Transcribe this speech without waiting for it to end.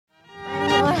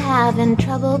having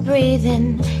trouble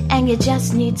breathing, and you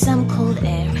just need some cold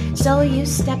air. So you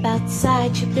step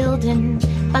outside your building,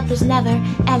 but there's never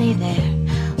any there.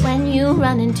 When you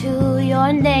run into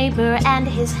your neighbor and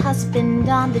his husband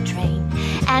on the train,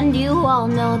 and you all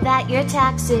know that your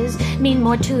taxes mean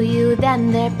more to you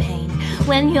than their pain.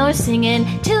 When you're singing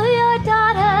to your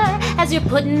daughter as you're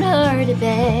putting her to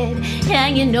bed,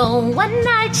 and you know one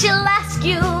night she'll ask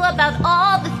you about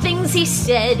all the things he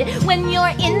said. When your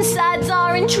insides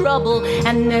are in trouble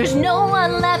and there's no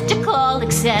one left to call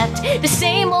except the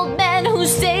same old men who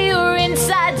say your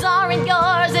insides aren't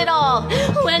yours at all.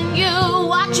 When you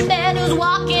watch a man who's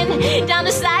walking down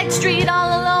a side street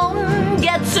all alone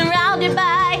get surrounded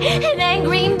by an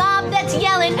angry mob that's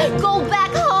yelling, "Go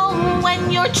back home."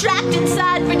 When you're trapped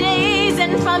inside for days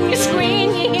and from your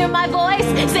screen you hear my voice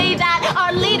say that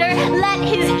our leader let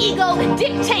his ego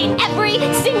dictate every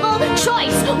single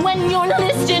choice. When you're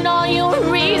listing all your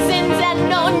reasons and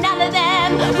no, none of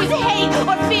them with hate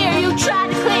or fear, you try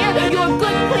to clear your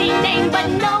good clean name, but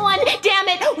no one, damn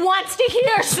it, wants to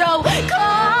hear. So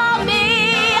call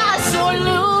me a sore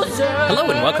loser. Hello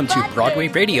and welcome to Broadway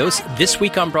Radio's This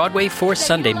Week on Broadway for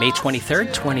Sunday, May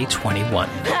 23rd, 2021.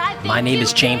 My name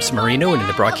is James Marino, and in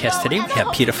the broadcast today we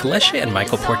have Peter Felicia and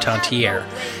Michael Portantiere.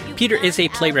 Peter is a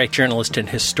playwright, journalist, and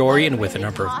historian with a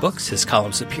number of books. His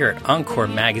columns appear at Encore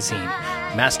Magazine,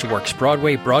 Masterworks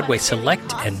Broadway, Broadway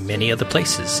Select, and many other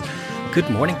places. Good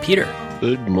morning, Peter.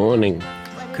 Good morning.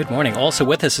 Good morning. Also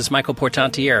with us is Michael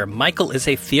Portantiere. Michael is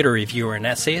a theater reviewer and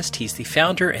essayist. He's the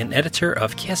founder and editor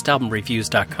of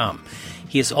castalbumreviews.com.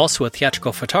 He is also a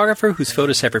theatrical photographer whose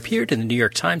photos have appeared in the New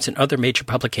York Times and other major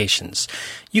publications.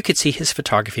 You can see his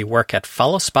photography work at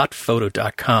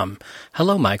followspotphoto.com.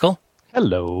 Hello, Michael.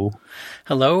 Hello.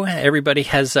 Hello. Everybody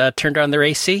has turned on their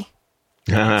AC.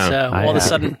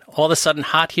 It's all of a sudden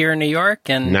hot here in New York,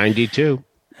 and 92.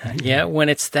 Yeah, when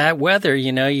it's that weather,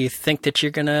 you know, you think that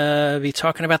you're going to be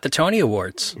talking about the Tony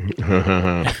Awards.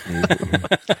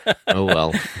 Oh,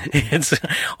 well.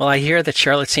 Well, I hear that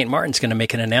Charlotte St. Martin's going to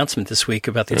make an announcement this week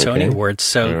about the Tony Awards,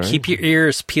 so keep your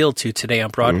ears peeled to Today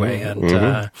on Broadway,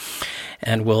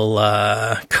 and we'll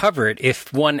cover it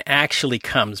if one actually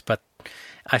comes, but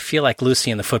I feel like Lucy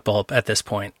in the football at this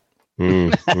point.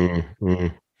 With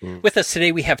us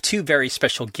today, we have two very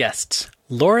special guests.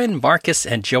 Lauren Marcus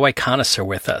and Joe Iconis are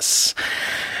with us.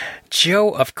 Joe,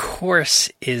 of course,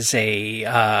 is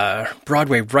a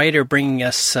Broadway writer bringing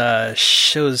us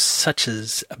shows such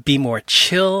as Be More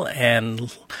Chill,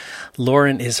 and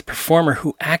Lauren is a performer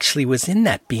who actually was in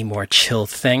that Be More Chill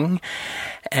thing.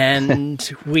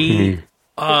 And we...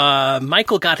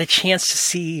 Michael got a chance to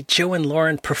see Joe and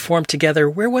Lauren perform together.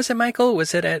 Where was it, Michael?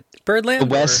 Was it at Birdland? The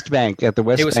West Bank, at the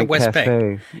West Bank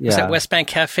Cafe. It was at West Bank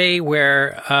Cafe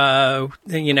where,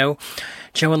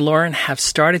 Joe and Lauren have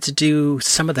started to do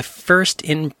some of the first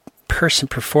in-person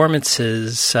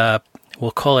performances.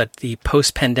 We'll call it the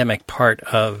post-pandemic part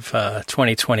of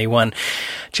 2021.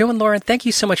 Joe and Lauren, thank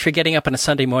you so much for getting up on a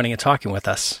Sunday morning and talking with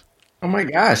us. Oh my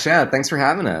gosh, yeah, thanks for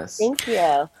having us. Thank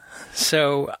you.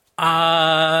 So...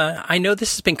 I know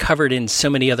this has been covered in so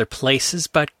many other places,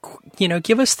 but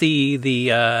give us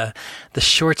the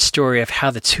short story of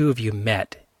how the two of you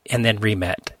met and then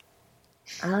re-met.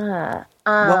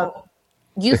 Well,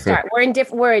 you start. We're in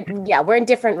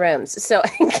different rooms. So,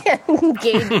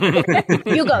 Gabe,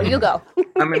 you go.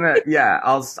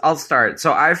 I'll start.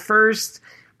 So I first,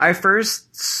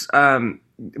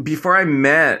 before I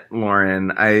met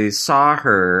Lauren, I saw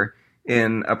her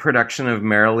in a production of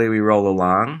Merrily We Roll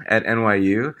Along at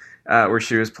NYU, where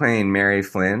she was playing Mary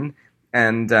Flynn.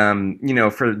 And,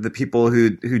 for the people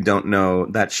who don't know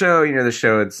that show, the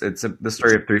show, it's the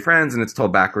story of three friends and it's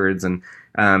told backwards. And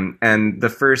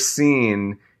the first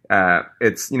scene,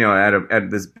 it's, at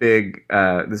this big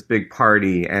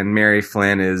party, and Mary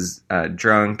Flynn is,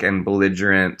 drunk and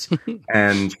belligerent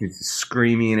and she's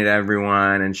screaming at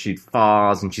everyone, and she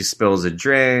falls and she spills a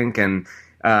drink, and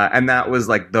that was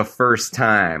like the first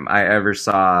time I ever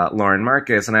saw Lauren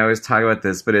Marcus. And I always talk about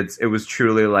this, but it was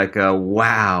truly like a,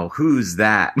 wow, who's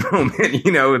that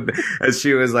moment, as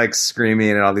she was like screaming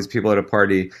at all these people at a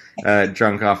party,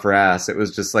 drunk off her ass. It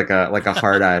was just like a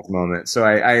hard eyes moment. So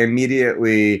I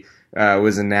immediately,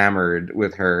 was enamored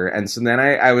with her. And so then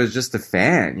I was just a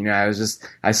fan,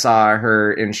 I saw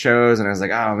her in shows and I was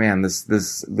like, oh man,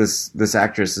 this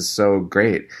actress is so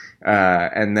great.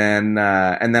 And then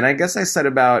I guess I set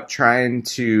about trying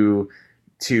to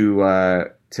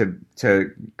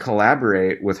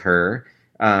collaborate with her,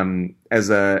 as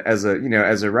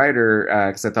a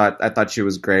writer, cause I thought she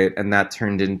was great, and that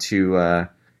turned into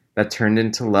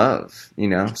love,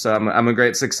 so I'm a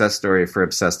great success story for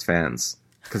obsessed fans.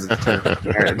 because it's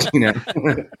marriage, you know.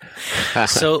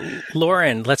 So,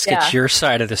 Lauren, let's get your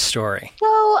side of the story.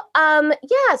 So,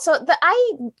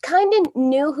 I kind of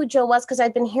knew who Joe was because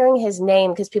I'd been hearing his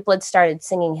name because people had started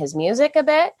singing his music a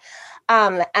bit,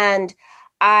 and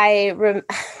I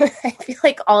feel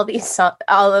like all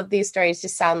of these stories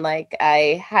just sound like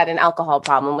I had an alcohol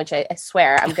problem, which I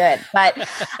swear I'm good. But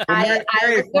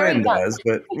Mary Flynn does,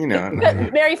 but you know,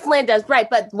 Mary Flynn does, right?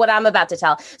 But what I'm about to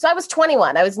tell. So I was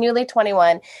 21. I was newly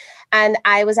 21, and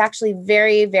I was actually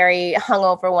very, very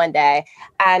hungover one day,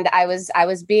 and I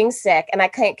was being sick, and I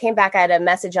came back. I had a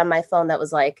message on my phone that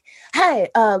was like, "Hey,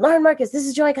 Lauren Marcus, this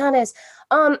is Joy Iconis.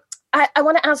 I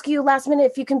want to ask you last minute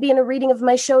if you can be in a reading of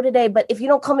my show today, but if you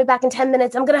don't call me back in 10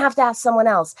 minutes, I'm going to have to ask someone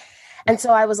else." And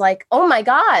so I was like, oh my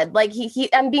God, like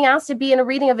I'm being asked to be in a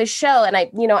reading of his show. And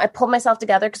I pulled myself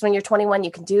together because when you're 21,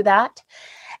 you can do that.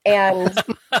 And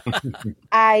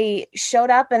I showed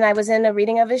up and I was in a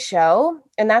reading of his show,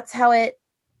 and that's how it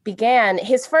began.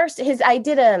 His first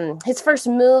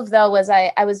move though was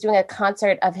I was doing a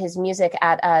concert of his music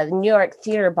at a New York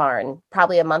theater barn,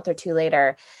 probably a month or two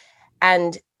later.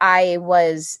 And I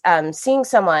was seeing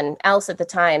someone else at the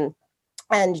time,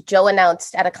 and Joe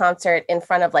announced at a concert in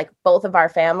front of like both of our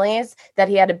families that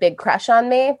he had a big crush on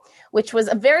me, which was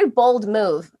a very bold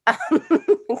move,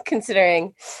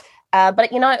 considering.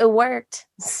 But it worked.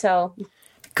 So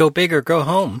go big or go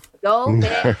home. Go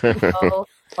big, go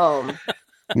home.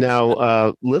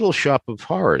 Now, Little Shop of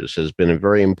Horrors has been a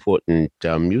very important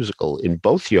musical in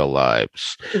both your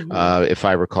lives. Mm-hmm. If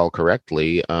I recall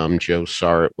correctly, Joe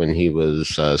saw it when he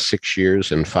was 6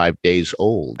 years and 5 days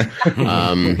old,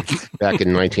 back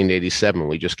in 1987.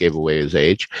 We just gave away his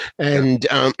age. And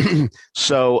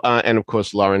and of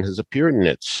course, Lauren has appeared in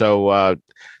it. So,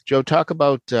 Joe, talk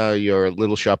about your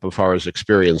Little Shop of Horrors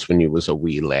experience when you was a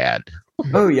wee lad.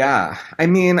 Oh yeah, I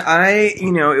mean, I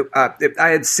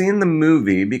had seen the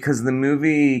movie because the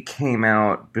movie came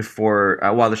out before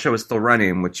while the show was still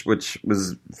running, which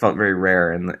felt very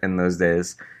rare in those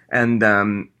days. And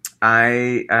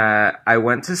I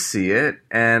went to see it,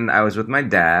 and I was with my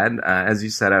dad. As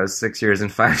you said, I was 6 years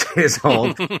and 5 days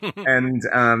old, and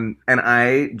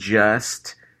I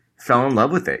just fell in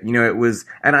love with it. It was,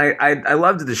 and I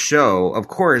loved the show, of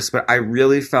course, but I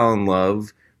really fell in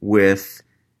love with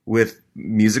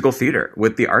musical theater,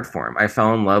 with the art form. I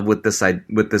fell in love with this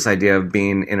idea of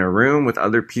being in a room with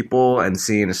other people and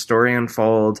seeing a story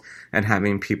unfold and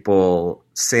having people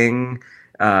sing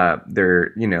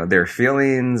their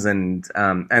feelings, and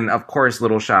of course,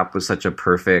 Little Shop was such a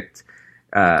perfect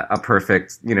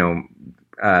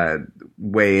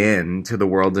way into the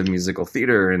world of musical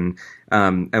theater, and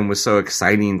was so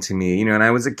exciting to me. And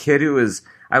I was a kid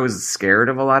I was scared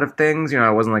of a lot of things. I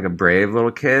wasn't like a brave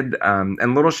little kid.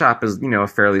 And Little Shop is, a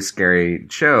fairly scary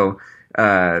show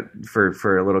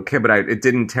for a little kid, but it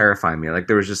didn't terrify me. Like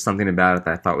there was just something about it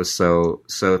that I thought was so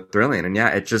thrilling. And yeah,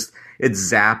 it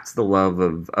zapped the love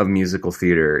of musical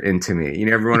theater into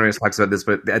me. Everyone always talks about this,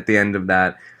 but at the end of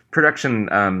that production,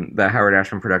 the Howard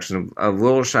Ashman production of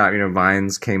Little Shop,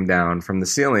 vines came down from the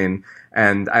ceiling.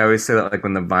 And I always say that, like,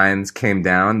 when the vines came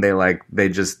down, they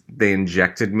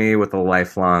injected me with a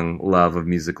lifelong love of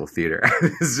musical theater.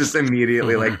 It's just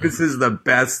immediately like, this is the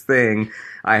best thing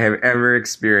I have ever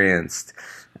experienced.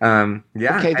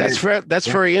 Okay, that's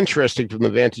very interesting from the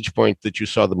vantage point that you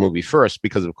saw the movie first,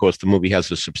 because of course the movie has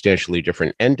a substantially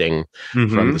different ending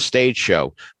from the stage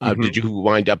show. Did you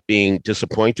wind up being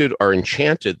disappointed or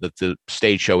enchanted that the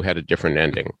stage show had a different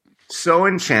ending? So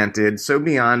enchanted, so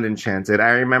beyond enchanted. I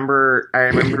remember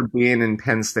being in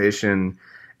Penn Station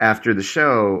after the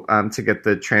show to get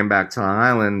the train back to Long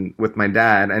Island with my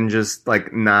dad, and just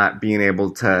like not being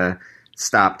able to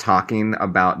stop talking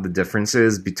about the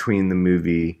differences between the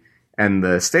movie and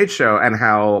the stage show, and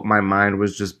how my mind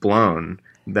was just blown.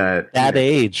 That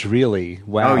age, really?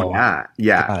 Wow. Oh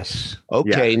yeah. Gosh.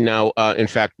 Okay. Yeah. Now, in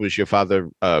fact, was your father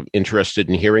interested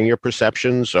in hearing your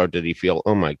perceptions, or did he feel,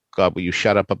 oh my God, will you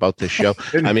shut up about this show?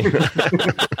 I mean,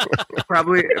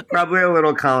 probably a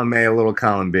little column A, a little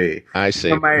column B. I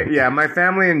see. My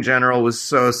family in general was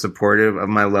so supportive of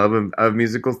my love of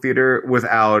musical theater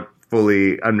without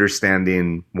fully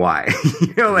understanding why.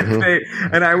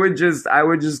 I would just,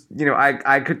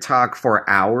 I could talk for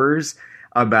hours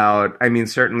about,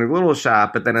 certainly Little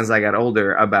Shop, but then as I got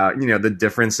older, about, the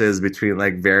differences between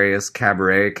like various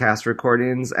cabaret cast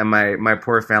recordings, and my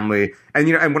poor family, and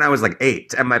and when I was like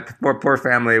 8, and my poor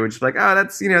family was just like, oh,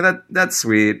 that's, that's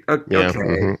sweet. Okay.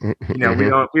 Yeah.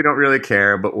 we don't really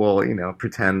care, but we'll,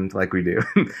 pretend like we do.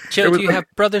 Joe, do you have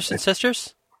brothers and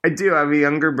sisters? I do. I have a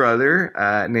younger brother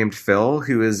named Phil,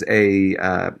 who is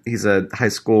he's a high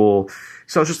school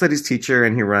social studies teacher,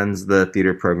 and he runs the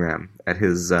theater program at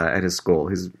his school.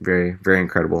 He's very, very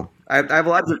incredible. I have a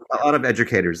lot of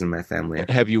educators in my family.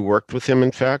 Have you worked with him?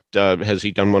 In fact, has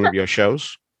he done one of your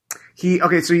shows? So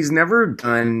he's never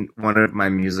done one of my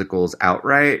musicals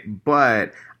outright,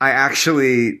 but I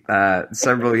actually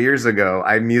several years ago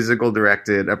I musical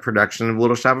directed a production of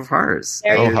Little Shop of Horrors.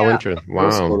 How interesting!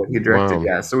 Wow, he directed, wow.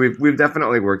 yeah. So we've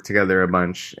definitely worked together a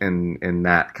bunch in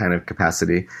that kind of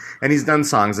capacity, and he's done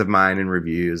songs of mine and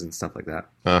reviews and stuff like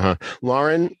that.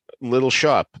 Lauren, Little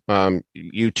Shop,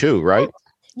 you too, right?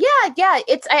 Yeah. I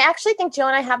actually think Joe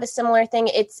and I have a similar thing.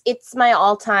 It's my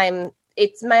all-time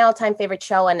favorite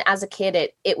show. And as a kid,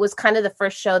 it was kind of the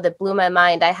first show that blew my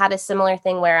mind. I had a similar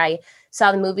thing where I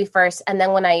saw the movie first. And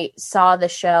then when I saw the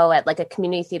show at like a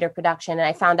community theater production and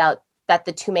I found out that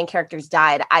the two main characters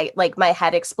died, my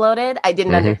head exploded. I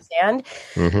didn't understand.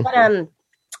 But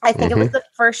I think it was the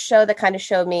first show that kind of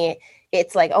showed me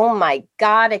it's like, oh my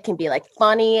God, it can be like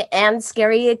funny and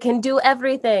scary. It can do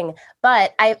everything.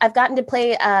 But I've gotten to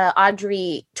play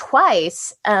Audrey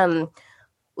twice.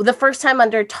 The first time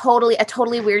under a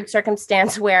totally weird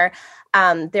circumstance where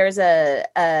there's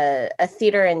a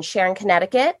theater in Sharon,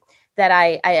 Connecticut that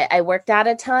I worked at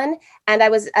a ton. And I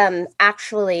was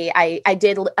I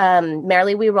did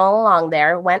Merrily We Roll Along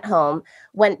there, went home,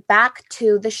 went back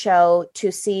to the show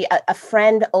to see a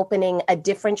friend opening a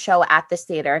different show at this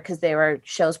theater because there were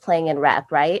shows playing in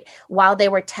rep, right? While they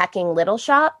were teching Little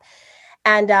Shop.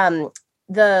 And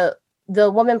the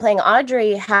woman playing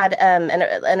Audrey had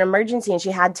an emergency and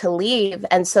she had to leave.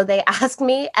 And so they asked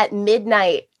me at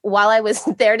midnight while I was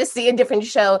there to see a different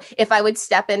show if I would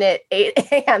step in at 8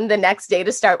 a.m. the next day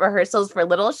to start rehearsals for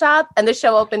Little Shop. And the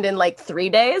show opened in like 3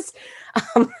 days.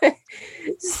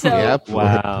 Yep.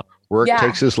 Wow. Work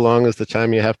takes as long as the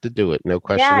time you have to do it. No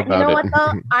question about it. Yeah, you know what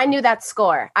though? I knew that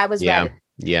score. I was ready.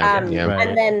 Yeah. Right.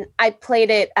 And then I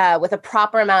played it with a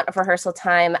proper amount of rehearsal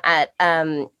time at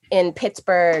in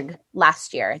Pittsburgh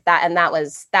last year. That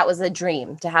was a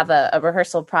dream to have a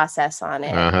rehearsal process on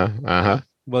it.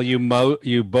 Well,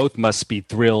 you both must be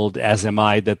thrilled, as am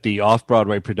I, that the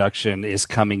off-Broadway production is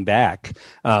coming back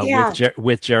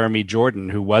with Jeremy Jordan,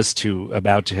 who was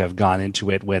about to have gone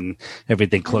into it when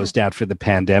everything closed out for the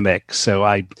pandemic. So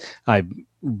I'm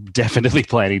definitely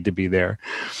planning to be there.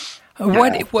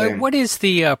 What is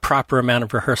the proper amount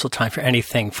of rehearsal time for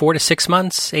anything? 4 to 6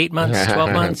 months, 8 months,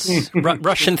 12 months?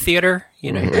 Russian theater,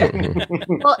 you know?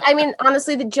 Well, I mean,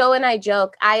 honestly, Joe and I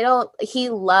joke. He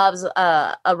loves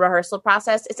a rehearsal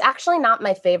process. It's actually not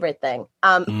my favorite thing.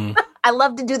 I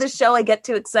love to do the show. I get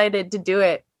too excited to do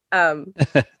it.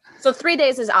 So 3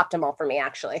 days is optimal for me,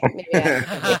 actually.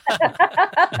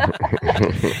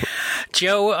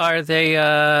 Joe,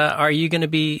 are you going to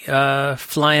be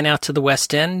flying out to the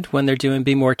West End when they're doing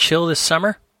Be More Chill this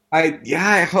summer?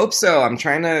 I hope so. I'm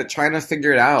trying to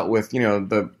figure it out with,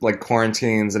 the like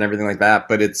quarantines and everything like that.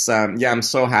 But it's I'm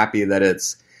so happy that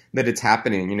it's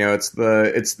happening. It's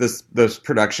this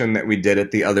production that we did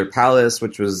at the Other Palace,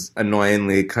 which was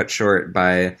annoyingly cut short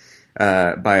by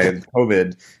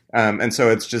COVID. And so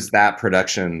it's just that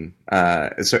production.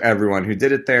 So everyone who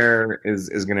did it there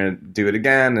is going to do it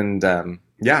again. And,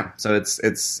 so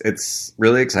it's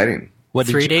really exciting. What,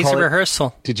 3 days of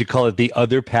rehearsal. Did you call it the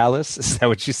Other Palace? Is that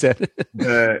what you said?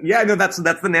 That's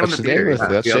the name of the theater.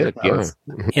 That's it. Yeah.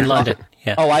 In London.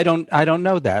 Yeah. Oh, I don't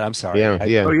know that. I'm sorry.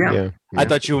 Yeah. I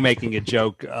thought you were making a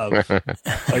joke of.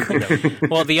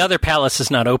 Well, the Other Palace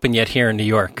is not open yet here in New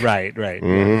York. Right. Right.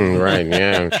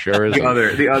 Yeah. Sure is.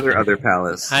 The other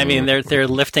palace. I mean, they're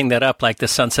lifting that up like the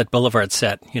Sunset Boulevard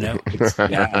set. Yeah.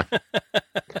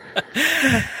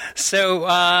 So,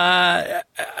 I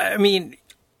mean,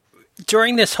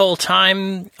 during this whole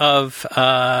time of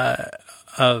the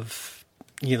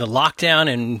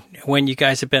lockdown and when you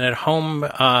guys have been at home,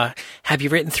 have you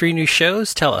written 3 new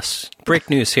shows? Tell us. Break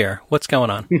news here. What's going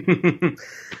on?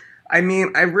 I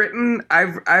mean, I've written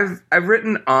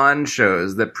on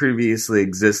shows that previously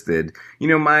existed.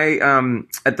 My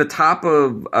at the top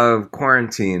of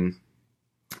quarantine,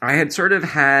 I had sort of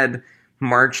had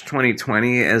March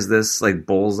 2020 as this like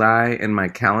bullseye in my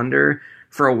calendar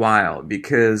for a while,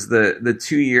 because the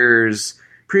 2 years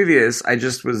previous, I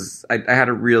had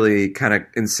a really kind of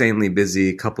insanely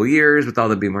busy couple years with all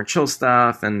the Be More Chill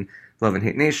stuff and Love and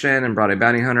Hate Nation and Broadway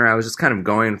Bounty Hunter. I was just kind of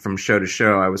going from show to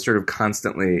show. I was sort of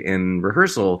constantly in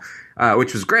rehearsal,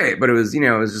 which was great, but it was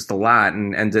just a lot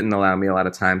and didn't allow me a lot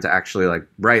of time to actually like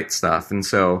write stuff. And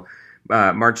so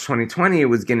March 2020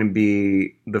 was going to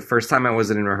be the first time I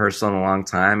wasn't in rehearsal in a long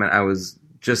time, and I was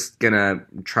just gonna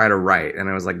try to write. And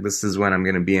I was like, this is when I'm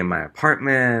gonna be in my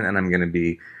apartment and I'm gonna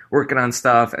be working on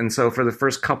stuff. And so for the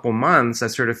first couple months, I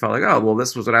sort of felt like, oh, well,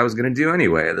 this was what I was gonna do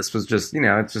anyway. This was just,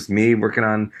 it's just me working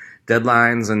on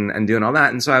deadlines and doing all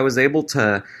that. And so I was able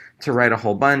to write a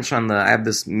whole bunch I have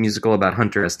this musical about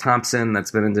Hunter S. Thompson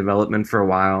that's been in development for a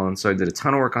while. And so I did a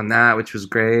ton of work on that, which was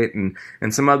great, and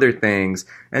some other things.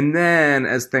 And then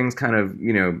as things kind of,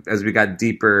 as we got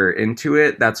deeper into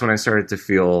it, that's when I started to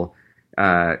feel,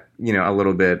 a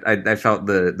little bit, I felt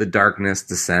the darkness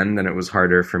descend, and it was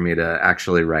harder for me to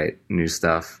actually write new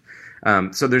stuff.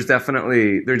 So there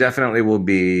definitely will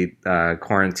be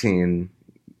quarantine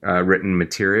written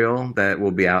material that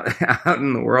will be out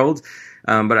in the world.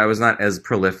 But I was not as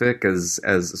prolific as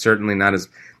certainly not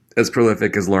as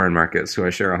prolific as Lauren Marcus, who I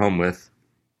share a home with.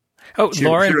 Oh,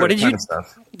 Lauren, what did you?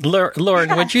 Lauren,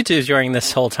 what did you do during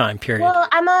this whole time period? Well,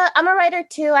 I'm a writer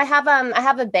too. I have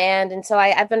a band, and so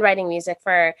I've been writing music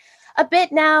for a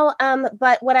bit now.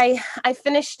 But what I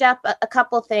finished up a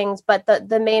couple things, but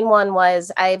the main one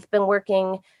was I've been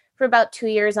working for about 2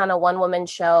 years on a one-woman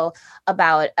show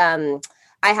about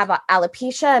I have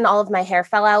alopecia and all of my hair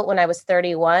fell out when I was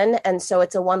 31. And so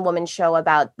it's a one-woman show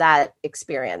about that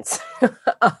experience.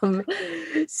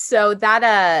 So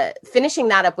that finishing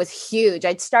that up was huge.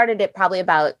 I'd started it probably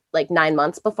about 9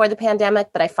 months before the pandemic,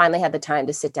 but I finally had the time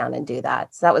to sit down and do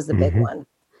that. So that was the big one.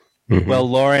 Mm-hmm. Well,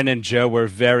 Lauren and Joe were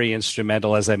very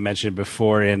instrumental, as I mentioned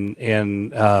before, in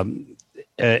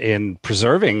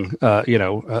preserving,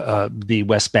 the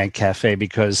West Bank Cafe,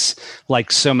 because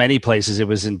like so many places, it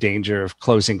was in danger of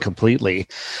closing completely.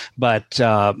 But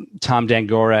Tom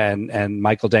Dangora and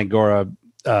Michael Dangora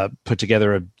put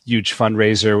together a huge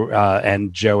fundraiser,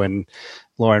 and Joe and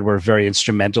Lauren were very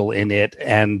instrumental in it,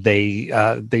 and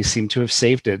they seem to have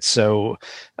saved it. So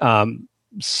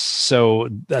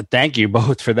thank you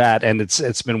both for that, and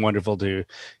it's been wonderful to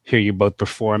hear you both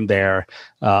perform there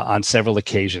on several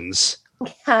occasions.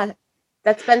 Yeah,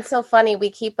 that's been so funny. We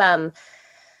keep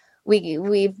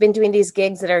we've been doing these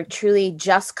gigs that are truly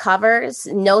just covers,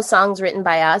 no songs written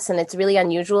by us, and it's really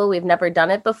unusual. We've never done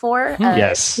it before.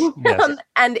 Yes.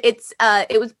 And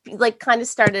it was kind of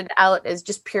started out as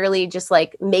just purely just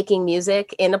making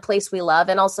music in a place we love,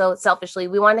 and also selfishly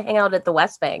we want to hang out at the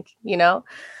West Bank,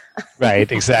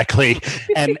 Right, exactly.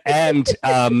 And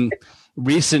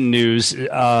recent news,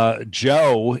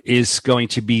 Joe is going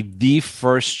to be the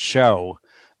first show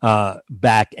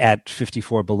back at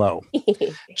 54 Below.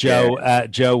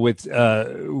 Joe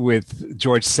with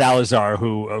George Salazar,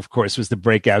 who of course was the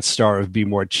breakout star of Be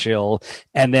More Chill.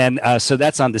 And then so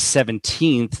that's on the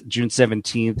 17th, June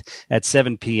 17th at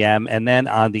 7 p.m. And then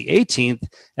on the 18th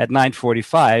at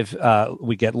 9:45,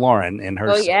 we get Lauren in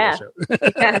her show.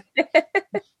 Yeah.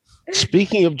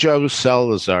 Speaking of Joe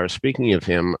Salazar, speaking of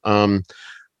him,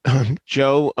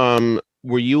 Joe,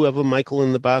 were you ever Michael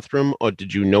in the bathroom, or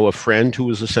did you know a friend who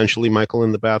was essentially Michael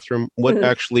in the bathroom? What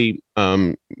actually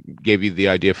gave you the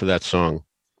idea for that song?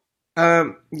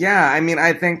 Yeah, I mean,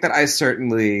 I think that I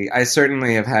certainly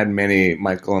have had many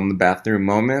Michael in the bathroom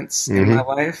moments in my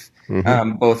life,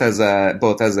 both as a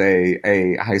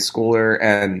high schooler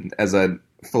and as a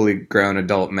fully grown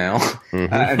adult male.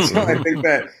 And so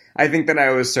I think that I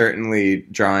was certainly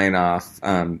drawing off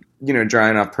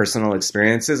personal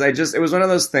experiences. It was one of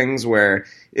those things where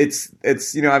it's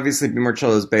obviously Be More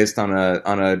Chill is based on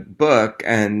a book,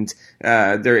 and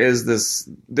there is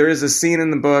a scene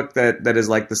in the book that is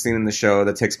like the scene in the show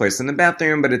that takes place in the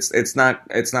bathroom, but it's not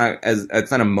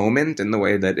a moment in the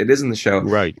way that it is in the show.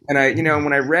 Right. And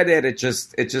when I read it, it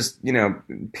just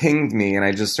pinged me, and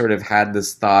I just sort of had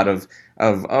this thought of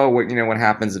what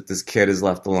happens if this kid is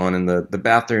left alone in the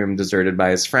bathroom, deserted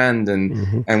by his friend,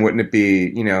 and wouldn't it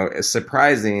be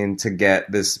surprising to get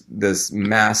this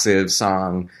massive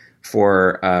song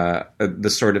for the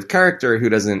sort of character who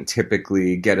doesn't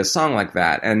typically get a song like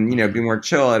that. And Be More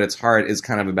Chill at its heart is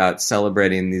kind of about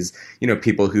celebrating these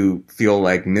people who feel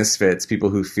like misfits, people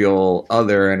who feel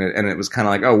other, and it was kind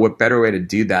of like, oh, what better way to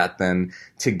do that than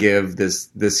to give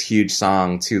this huge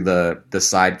song to the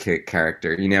sidekick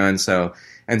character, and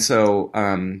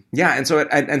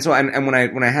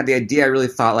when I had the idea, I really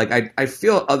thought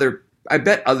I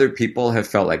bet other people have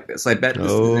felt like this. I bet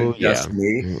this isn't just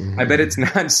me. I bet it's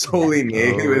not solely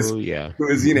me who was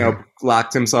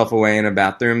locked himself away in a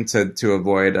bathroom to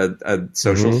avoid a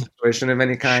social situation of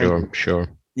any kind. Sure.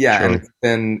 Yeah, sure.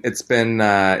 And it's been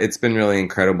really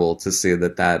incredible to see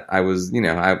that I was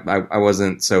I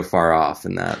wasn't so far off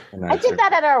in that. I did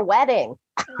that at our wedding.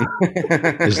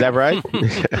 Is that right? Yeah,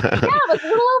 it was a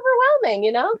little overwhelming,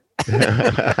 you know?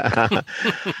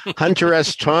 Hunter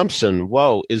S. Thompson.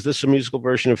 Whoa, is this a musical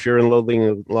version of Fear and Loathing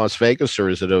in Las Vegas, or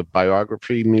is it a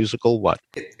biography musical? What?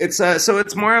 It's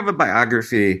more of a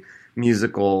biography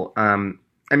musical. I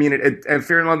mean,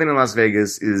 Fear and Loathing in Las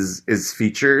Vegas is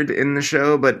featured in the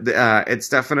show, but it's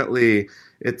definitely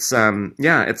it's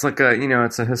like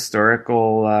it's a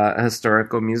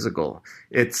historical musical.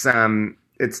 It's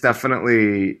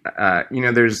definitely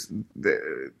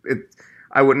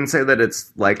I wouldn't say that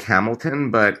it's like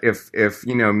Hamilton, but if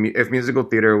musical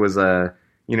theater was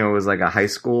was like a high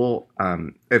school,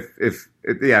 if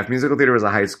musical theater was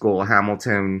a high school,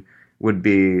 Hamilton would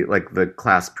be like the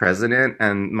class president,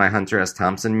 and my Hunter S.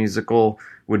 Thompson musical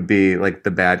would be like the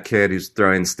bad kid who's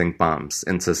throwing stink bombs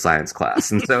into science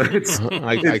class. And so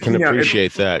I can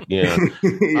appreciate that. Yeah.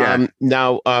 Yeah.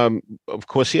 Now, of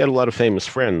course, he had a lot of famous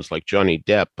friends like Johnny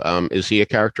Depp. Is he a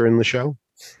character in the show?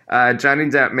 Johnny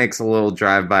Depp makes a little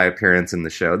drive-by appearance in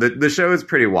the show. The show is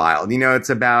pretty wild.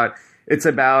 It's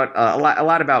about a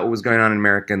lot about what was going on in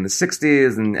America in the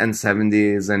 60s and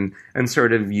 70s, and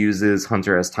sort of uses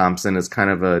Hunter S. Thompson as kind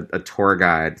of a tour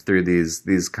guide through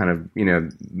these kind of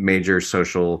major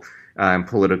social and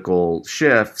political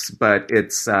shifts. But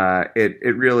it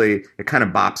kind of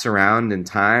bops around in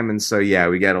time, and so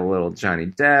we get a little Johnny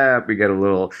Depp, we get a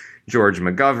little George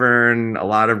McGovern, a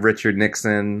lot of Richard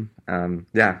Nixon.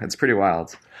 It's pretty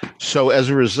wild. So as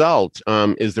a result,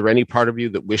 is there any part of you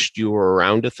that wished you were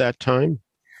around at that time?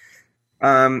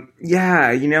 I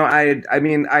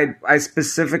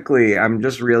specifically, I'm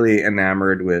just really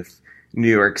enamored with New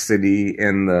York City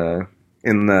in the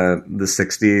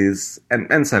 60s and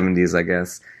 70s, I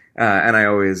guess. And I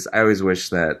always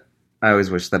wish that I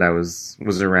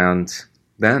was around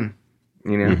then,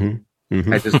 Mm-hmm.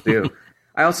 Mm-hmm. I just do.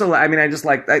 I just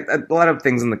like a lot of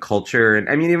things in the culture, and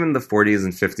I mean even the 40s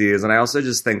and 50s, and I also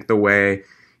just think the way,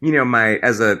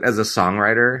 as a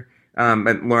songwriter,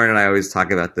 and Lauren and I always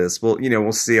talk about this.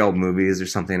 We'll see old movies or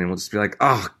something, and we'll just be like,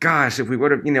 oh gosh, if we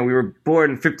would have, we were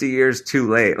born 50 years too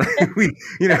late.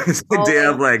 This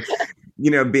idea of like,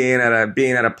 being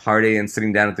at a party and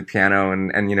sitting down at the piano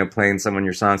and playing someone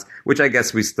your songs, which I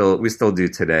guess we still do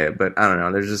today. But I don't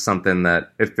know. There's just something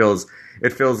that it feels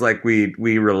like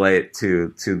we relate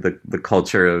to the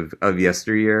culture of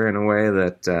yesteryear in a way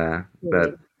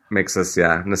that makes us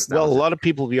nostalgic. Well, a lot of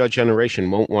people of your generation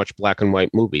won't watch black and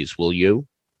white movies. Will you?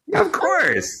 Of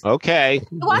course. Okay.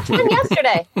 We watched one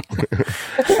yesterday.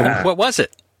 What was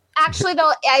it? Actually,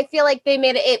 though, I feel like they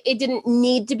made it. It didn't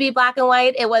need to be black and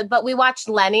white. It was, but we watched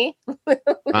Lenny. Lenny.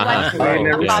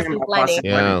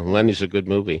 Yeah, Lenny's a good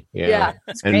movie. Yeah,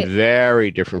 and very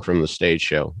different from the stage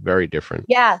show. Very different.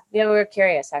 Yeah, we were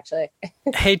curious actually.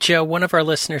 Hey, Joe. One of our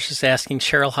listeners is asking.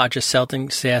 Cheryl Hodges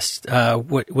Selding asked,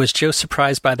 "Was Joe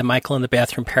surprised by the Michael in the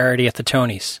Bathroom parody at the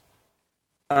Tonys?"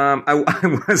 I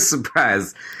was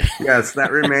surprised. Yes,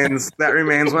 that remains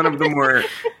one of the more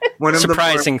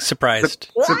surprising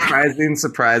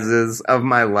surprises of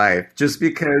my life. Just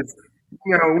because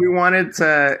we wanted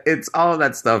to. It's all of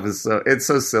that stuff is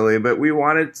so silly, but we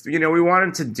wanted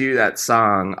to do that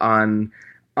song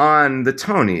on the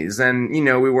Tonys, and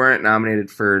we weren't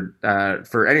nominated for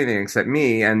anything except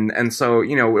me, and so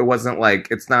it wasn't like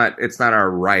it's not our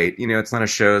right, it's not a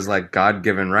show's like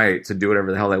God-given right to do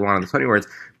whatever the hell they want on the Tony Awards.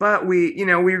 But we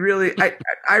really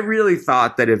I really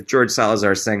thought that if George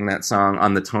Salazar sang that song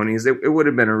on the Tonys, it would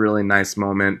have been a really nice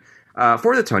moment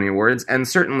for the Tony Awards, and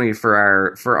certainly for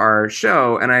our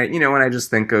show. And when I just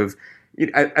think of,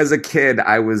 as a kid,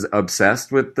 I was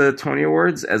obsessed with the Tony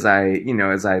Awards as I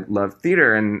loved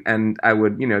theater, and I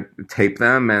would, tape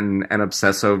them and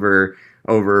obsess over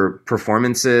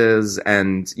performances,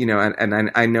 and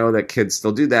I know that kids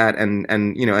still do that, and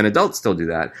adults still do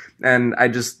that. And I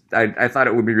thought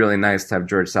it would be really nice to have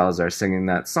George Salazar singing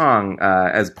that song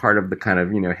as part of the kind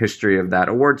of history of that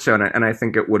award show, and I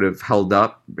think it would have held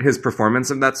up. His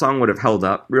performance of that song would have held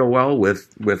up real well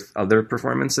with other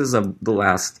performances of the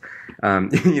last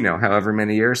however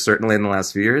many years, certainly in the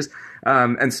last few years.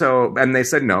 And they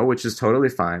said no, which is totally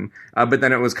fine. But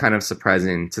then it was kind of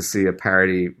surprising to see a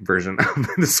parody version of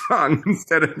the song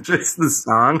instead of just the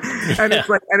song. And it's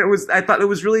like, I thought it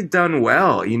was really done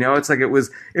well. It's like I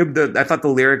thought the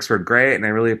lyrics were great, and I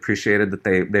really appreciated that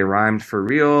they rhymed for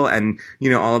real. And,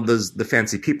 all of the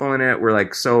fancy people in it were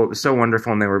like so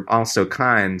wonderful, and they were all so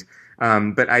kind.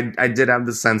 But I did have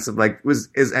the sense of like,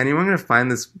 is anyone going to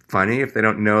find this funny if they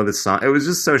don't know the song? It was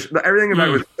just everything about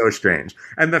it was so strange.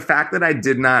 And the fact that I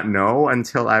did not know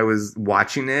until I was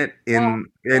watching it in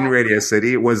Radio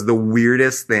City was the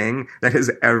weirdest thing that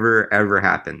has ever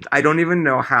happened. I don't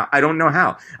know how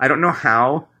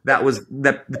that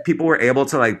the people were able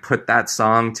to like put that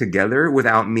song together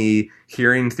without me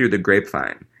hearing through the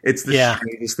grapevine. It's the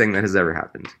strangest thing that has ever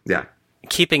happened. Yeah.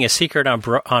 Keeping a secret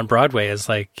on Broadway is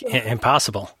like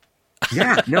impossible.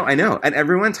 Yeah, no, I know. And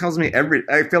everyone tells me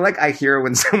I feel like I hear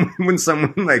when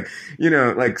someone like,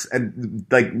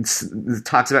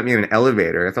 talks about me in an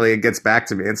elevator. I feel like it gets back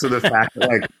to me. And so the fact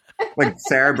that like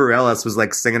Sarah Bareilles was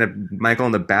like singing a Michael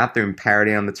in the Bathroom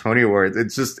parody on the Tony Awards.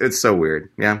 It's so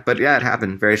weird. Yeah. But yeah, it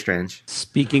happened. Very strange.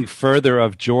 Speaking further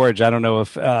of George, I don't know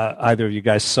if either of you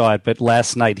guys saw it, but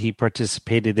last night he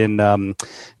participated in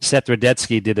Seth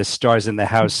Rudetsky did a Stars in the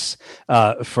House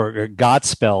for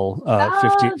Godspell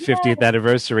 50th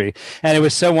anniversary. And it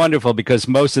was so wonderful because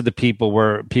most of the people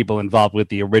were people involved with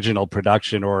the original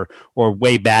production or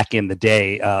way back in the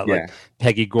day, like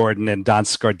Peggy Gordon and Don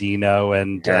Scardino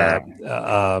and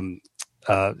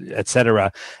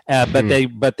etc.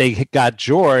 But they got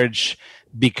George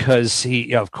because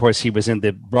he was in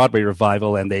the Broadway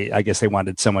revival, and I guess they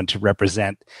wanted someone to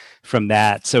represent from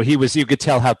that. So you could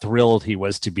tell how thrilled he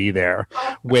was to be there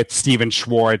with Stephen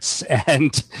Schwartz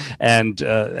and Don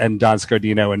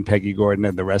Scardino and Peggy Gordon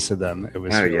and the rest of them. It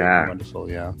was wonderful.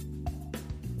 Yeah.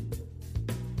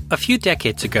 A few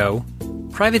decades ago,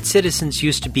 private citizens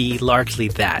used to be largely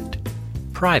that,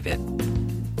 private.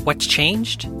 What's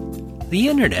changed? The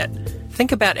internet.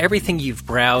 Think about everything you've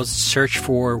browsed, searched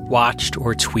for, watched,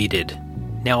 or tweeted.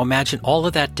 Now imagine all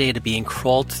of that data being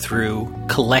crawled through,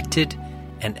 collected,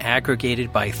 and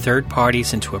aggregated by third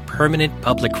parties into a permanent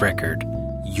public record.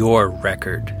 Your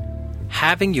record.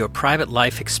 Having your private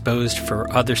life exposed for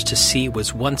others to see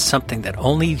was once something that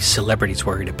only celebrities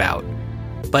worried about.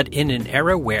 But in an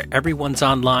era where everyone's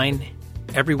online,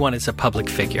 everyone is a public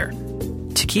figure.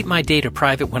 To keep my data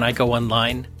private when I go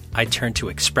online, I turn to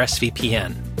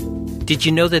ExpressVPN. Did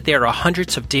you know that there are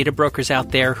hundreds of data brokers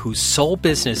out there whose sole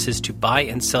business is to buy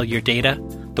and sell your data?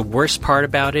 The worst part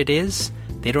about it is,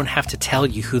 they don't have to tell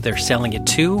you who they're selling it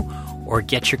to or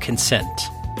get your consent.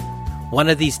 One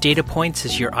of these data points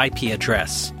is your IP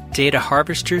address. Data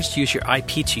harvesters use your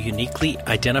IP to uniquely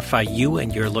identify you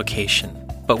and your location.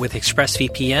 But with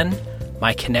ExpressVPN,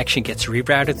 my connection gets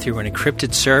rerouted through an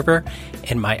encrypted server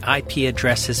and my IP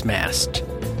address is masked.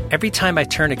 Every time I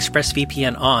turn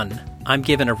ExpressVPN on, I'm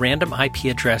given a random IP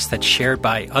address that's shared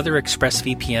by other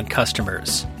ExpressVPN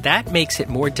customers. That makes it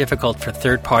more difficult for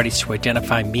third parties to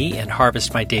identify me and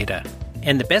harvest my data.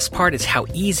 And the best part is how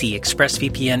easy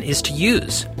ExpressVPN is to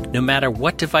use. No matter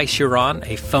what device you're on,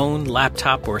 a phone,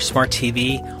 laptop, or smart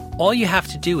TV, all you have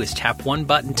to do is tap one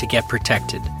button to get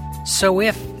protected. So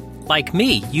if, like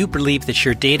me, you believe that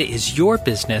your data is your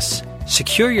business,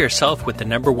 secure yourself with the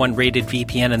 #1 rated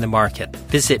VPN in the market.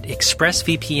 Visit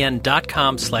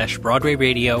expressvpn.com/Broadway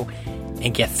Radio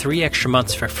and get 3 extra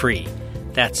months for free.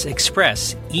 That's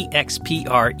Express,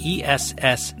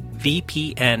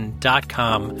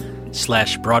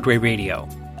 EXPRESSVPN.com/Broadway Radio.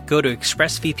 Go to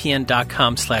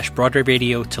expressvpn.com/Broadway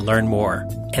Radio to learn more.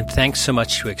 And thanks so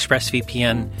much to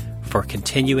ExpressVPN for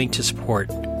continuing to support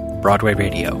Broadway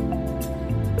Radio.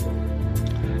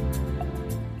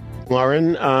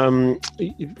 Lauren,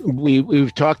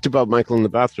 we've talked about Michael in the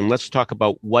Bathroom. Let's talk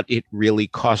about What It Really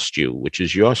Cost You, which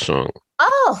is your song.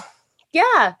 Oh,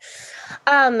 yeah.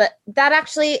 That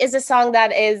actually is a song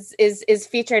that is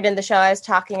featured in the show I was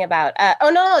talking about.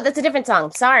 No, that's a different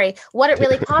song. Sorry. What It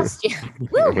Really Cost You.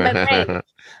 Woo, my brain.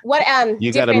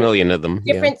 You got a million of them.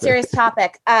 Different serious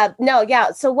topic.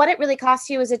 So What It Really Cost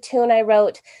You is a tune I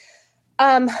wrote.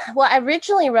 I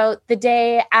originally wrote the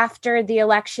day after the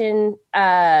election,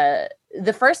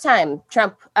 the first time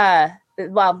Trump, the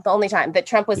only time that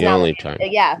Trump was nominated.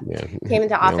 Came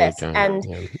into office.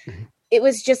 It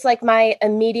was just like my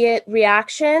immediate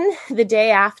reaction the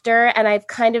day after. And I've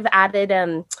kind of added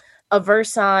a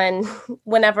verse on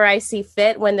whenever I see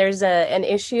fit when there's an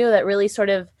issue that really sort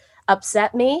of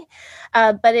upset me.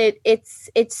 But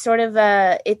it's sort of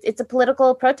it's a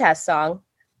political protest song.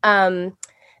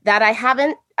 That I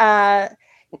haven't had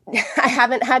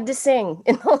to sing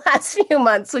in the last few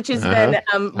months, which has been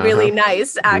really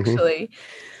nice, actually.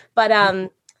 Mm-hmm. But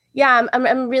I'm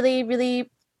really,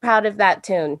 really proud of that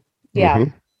tune. Yeah.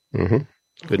 Mm-hmm. Mm-hmm.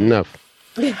 Good enough.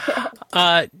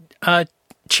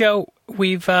 Joe,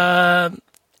 we've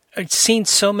seen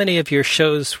so many of your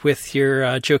shows with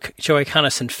your Joe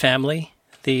Iconis and family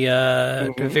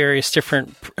the various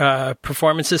different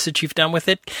performances that you've done with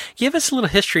it. Give us a little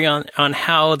history on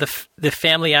how the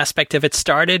family aspect of it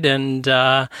started, and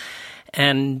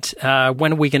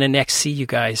when are we going to next see you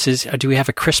guys? Do we have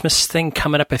a Christmas thing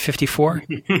coming up at 54?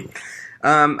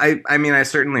 I mean, I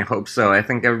certainly hope so. I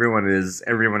think everyone is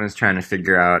trying to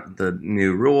figure out the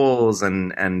new rules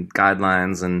and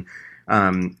guidelines and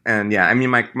yeah. I mean,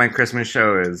 my Christmas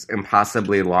show is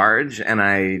impossibly large, and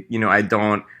I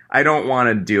don't want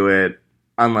to do it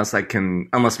unless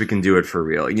we can do it for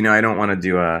real. I don't want to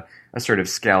do a sort of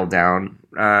scaled down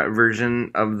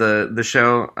version of the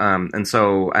show. And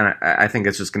so I think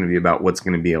it's just going to be about what's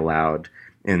going to be allowed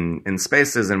in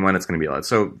spaces and when it's going to be allowed.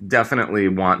 So definitely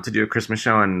want to do a Christmas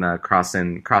show and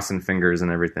crossing fingers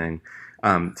and everything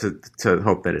to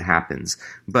hope that it happens.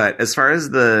 But as far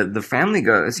as the family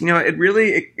goes,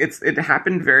 it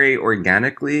happened very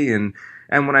organically. And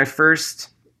when I first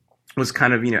was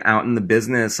kind of out in the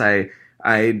business, I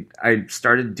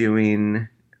started doing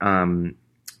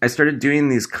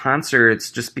these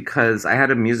concerts just because I had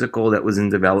a musical that was in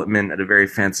development at a very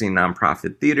fancy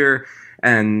nonprofit theater.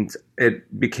 And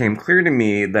it became clear to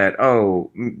me that,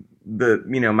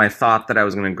 my thought that I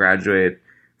was going to graduate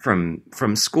from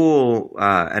school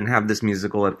and have this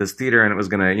musical at this theater, and it was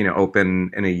going to,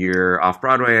 open in a year off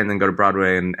Broadway and then go to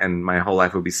Broadway and my whole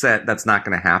life would be set. That's not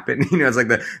going to happen. It's like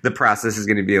the process is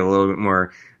going to be a little bit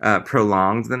more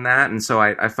prolonged than that. And so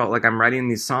I felt like I'm writing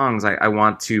these songs. I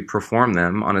want to perform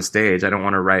them on a stage. I don't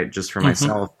want to write just for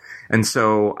myself. And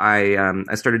so I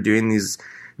started doing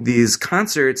these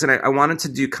concerts, and I wanted to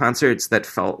do concerts that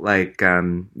felt like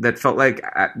the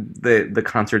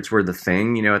concerts were the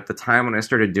thing. At the time when I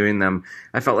started doing them,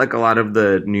 I felt like a lot of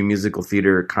the new musical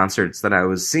theater concerts that I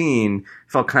was seeing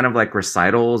felt kind of like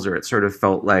recitals, or it sort of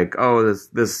felt like,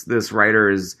 this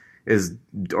writer is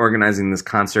organizing this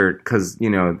concert because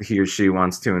he or she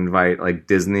wants to invite like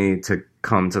Disney to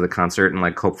come to the concert and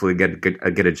like hopefully get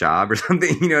a job or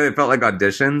something. It felt like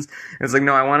auditions. It's like,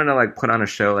 no, I wanted to like put on a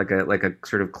show like a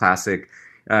sort of classic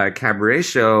cabaret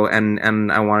show,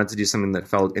 and I wanted to do something that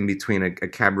felt in between a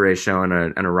cabaret show and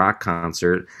a rock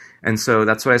concert. And so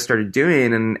that's what I started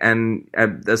doing. And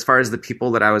as far as the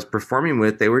people that I was performing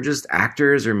with, they were just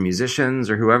actors or musicians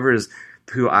or who I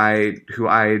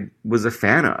was a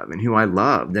fan of and who I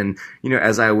loved. And,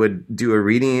 as I would do a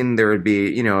reading, there would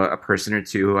be, a person or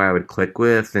two who I would click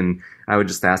with, and I would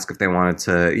just ask if they wanted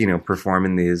to, perform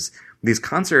in these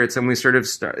concerts. And we sort of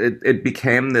it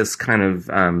became this kind of,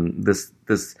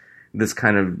 this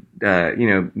kind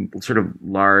of, sort of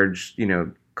large,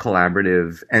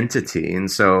 collaborative entity. And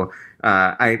so,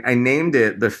 I named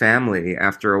it The Family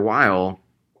after a while,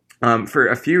 for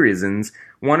a few reasons.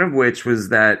 One of which was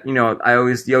that, you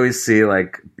always see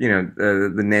like,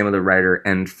 the name of the writer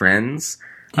and friends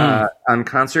on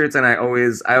concerts. And I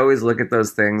always look at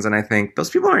those things and I think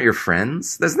those people aren't your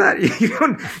friends. That's not,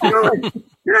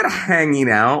 you're not hanging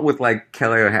out with like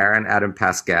Kelly O'Hara and Adam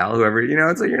Pascal, whoever,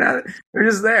 it's like you're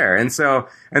just there. And so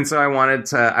I wanted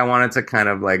to kind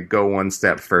of like go one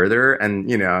step further and,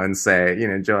 and say,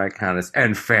 Joe Iconis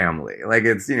and family, like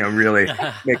it's, really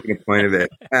making a point of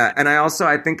it. And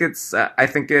I think it's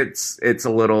a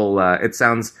little, it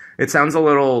sounds a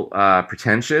little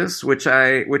pretentious, which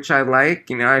I like.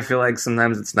 I feel like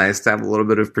sometimes it's nice to have a little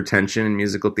bit of pretension in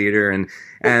musical theater, and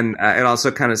it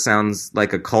also kind of sounds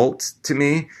like a cult to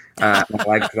me. I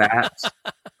like that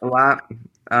a lot.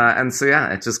 And so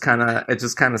yeah, it just kind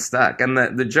of stuck. And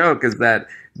the joke is that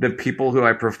the people who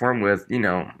I perform with,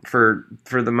 for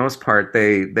the most part,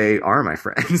 they are my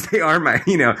friends. They are my,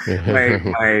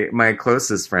 my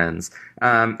closest friends.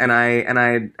 And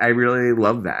I really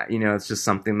love that. It's just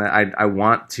something that I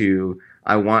want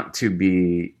to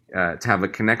be, to have a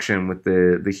connection with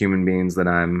the human beings that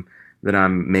I'm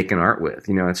making art with.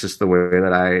 It's just the way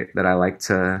that I like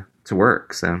to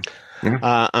work. So.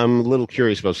 Yeah. I'm a little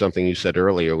curious about something you said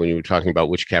earlier when you were talking about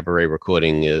which cabaret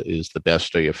recording is the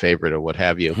best or your favorite or what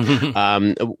have you.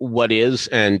 What is,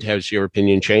 and has your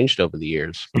opinion changed over the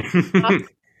years?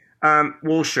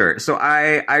 Well, sure. So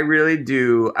I really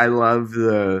do. I love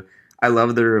the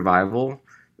revival.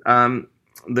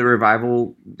 The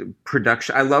revival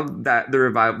production. I love that the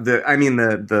revival.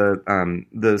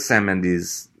 The Sam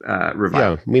Mendes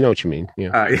revival. Yeah, we know what you mean.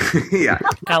 Yeah, yeah.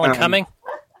 Alan Cumming.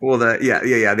 Well,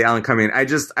 the Alan Cumming. I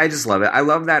just love it. I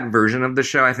love that version of the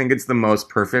show. I think it's the most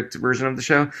perfect version of the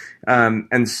show.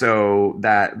 And so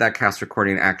that cast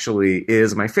recording actually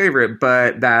is my favorite,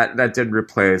 but that did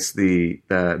replace the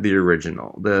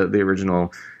original. The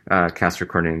original cast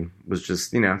recording was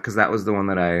just, because that was the one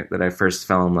that I first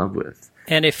fell in love with.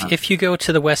 And if you go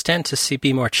to the West End to see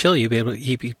Be More Chill,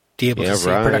 you'd be be able to see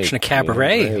a production of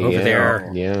Cabaret over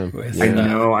there. Yeah, with, I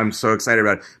know. I'm so excited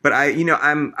about it. But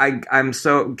I'm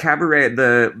so Cabaret.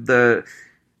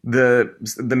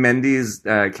 The Mendes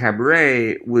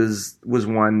Cabaret was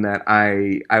one that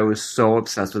I was so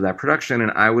obsessed with that production,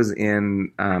 and I was at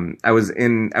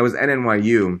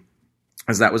NYU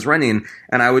as that was running,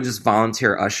 and I would just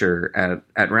volunteer usher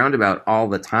at Roundabout all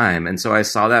the time, and so I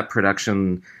saw that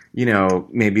production,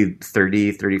 maybe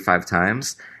 30, 35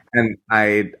 times, and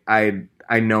I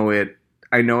know it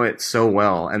so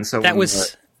well, and so that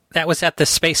was at the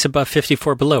space above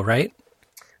 54 Below, right?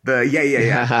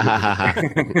 Yeah.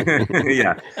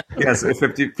 Yes,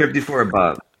 54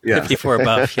 above. Yeah. 54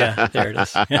 above. Yeah, there it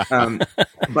is.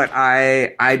 But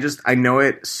I know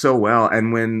it so well.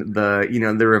 And when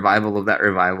the revival of that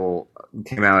revival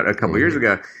came out a couple years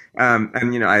ago,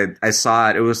 I saw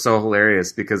it. It was so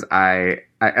hilarious because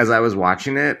as I was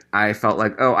watching it, I felt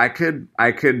like, oh, I could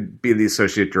be the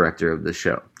associate director of the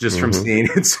show just from seeing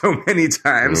it so many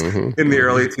times in the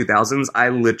early 2000s. I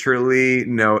literally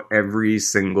know every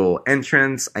single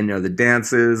entrance. I know the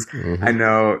dances. I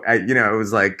know, it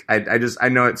was like, I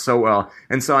know it so well.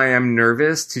 And so I am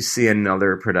nervous to see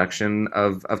another production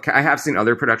of I have seen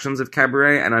other productions of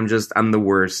Cabaret, and I'm the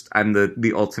worst. I'm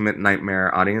the ultimate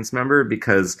nightmare audience member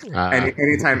because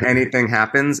anytime anything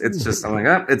happens, it's just, I'm like,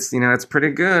 oh, it's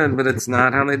pretty good, but it's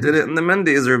not how they did it in the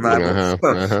Mendes revival.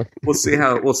 We'll see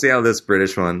how this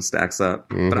British one stacks up.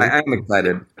 But I am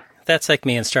excited. That's like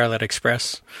me and Starlight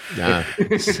Express.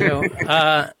 So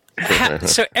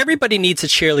everybody needs a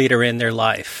cheerleader in their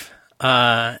life,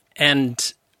 and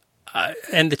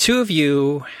the two of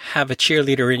you have a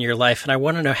cheerleader in your life, and I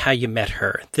want to know how you met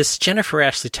her. This Jennifer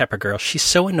Ashley Tepper girl, she's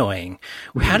so annoying.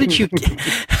 How did you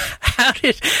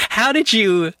how did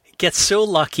you get so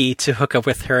lucky to hook up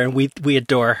with her? And we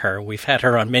adore her. We've had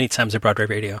her on many times at Broadway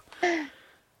Radio.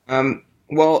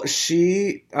 Well,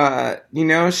 she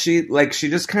she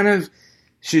just kind of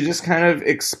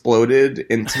exploded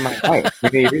into my life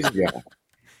many years ago,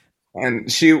 and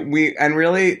she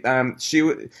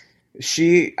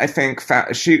I think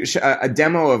a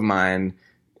demo of mine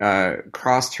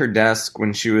crossed her desk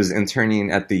when she was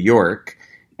interning at the York.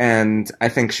 And I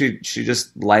think she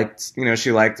just liked,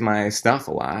 she liked my stuff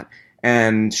a lot.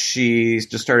 And she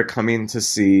just started coming to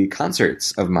see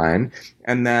concerts of mine.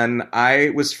 And then I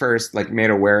was first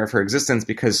made aware of her existence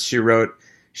because she wrote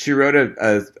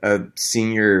a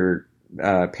senior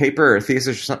paper or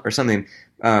thesis or something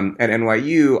at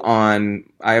NYU on,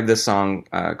 I have this song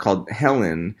called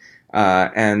Helen.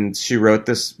 And she wrote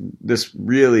this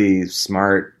really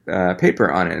smart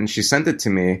paper on it, and she sent it to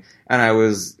me, and I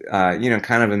was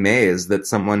kind of amazed that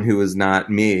someone who was not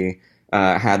me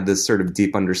had this sort of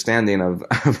deep understanding of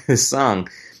this song.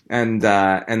 And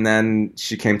then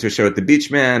she came to a show at the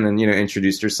Beachman and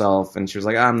introduced herself, and she was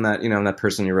like, I'm that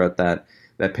person who wrote that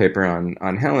paper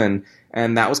on Helen,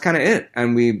 and that was kind of it.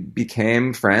 And we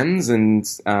became friends, and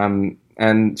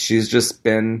she's just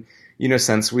been,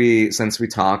 since we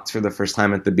talked for the first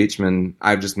time at the Beachman,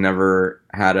 I've just never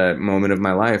had a moment of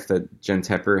my life that Jen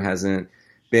Tepper hasn't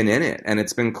been in it. And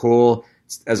it's been cool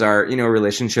as our,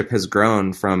 relationship has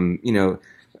grown from, mutual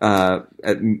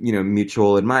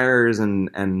admirers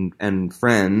and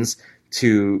friends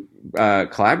to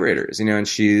collaborators, and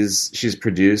she's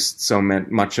produced so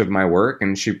much of my work,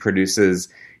 and she produces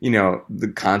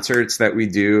the concerts that we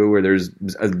do where there's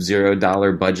a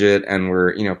 $0 budget and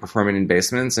we're, performing in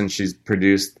basements, and she's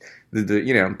produced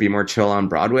the Be More Chill on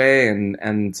Broadway.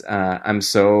 And I'm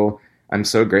so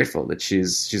grateful that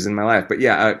she's in my life. But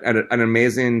yeah, an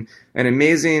amazing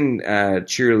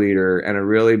cheerleader and a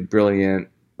really brilliant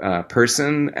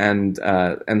person, and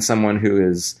someone who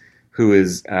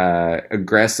is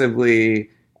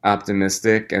aggressively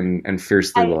optimistic and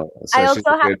fiercely loyal. So I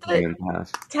also have to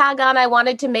tag on. I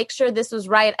wanted to make sure this was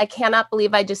right. I cannot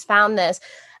believe I just found this.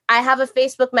 I have a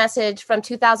Facebook message from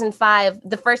 2005.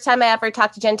 The first time I ever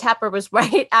talked to Jen Tepper was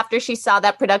right after she saw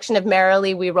that production of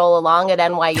Merrily We Roll Along at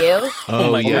NYU.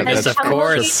 Oh my goodness, of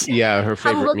course. Her favorite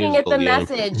I'm looking musical, at the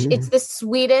message. It's the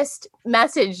sweetest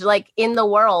message in the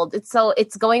world.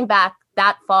 It's going back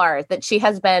that far that she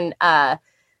has been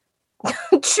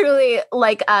truly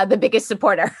the biggest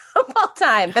supporter of all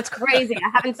time. That's crazy.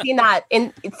 I haven't seen that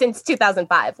since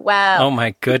 2005. Wow. Oh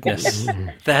my goodness.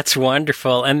 That's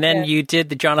wonderful. And then you did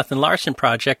the Jonathan Larson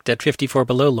project at 54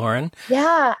 Below, Lauren.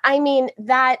 Yeah. I mean,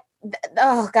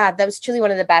 oh God, that was truly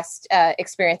one of the best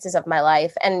experiences of my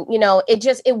life. And,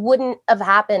 it wouldn't have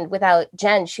happened without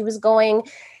Jen. She was going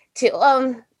to,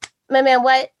 my man,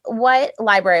 what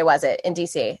library was it in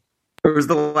DC? It was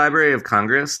the Library of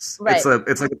Congress. Right.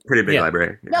 It's like a pretty big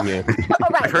library. No. Yeah. Oh,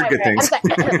 right, I've heard good things.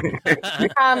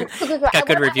 Got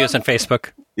good reviews on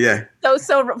Facebook. Yeah.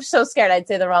 So scared I'd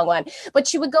say the wrong one. But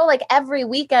she would go like every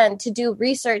weekend to do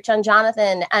research on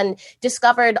Jonathan and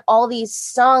discovered all these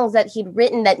songs that he'd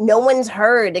written that no one's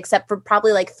heard except for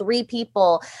probably like 3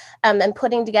 people, and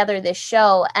putting together this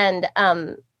show and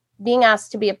being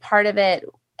asked to be a part of it.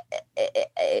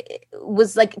 It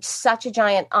was like such a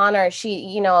giant honor.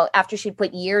 She, after she'd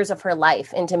put years of her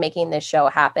life into making this show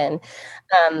happen.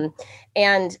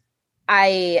 And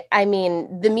I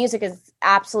mean, the music is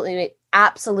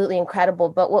absolutely incredible.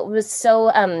 But what was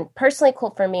so personally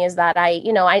cool for me is that I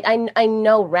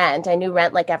know Rent. I knew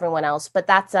Rent like everyone else, but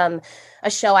that's a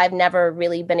show I've never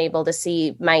really been able to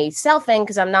see myself in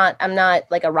because I'm not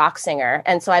like a rock singer,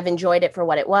 and so I've enjoyed it for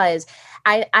what it was.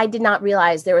 I did not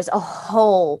realize there was a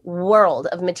whole world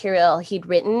of material he'd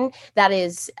written that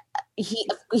is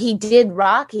he did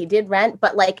rock, he did Rent,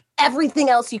 but like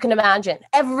everything else you can imagine,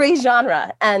 every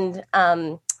genre, and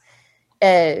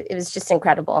it was just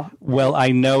incredible. Well,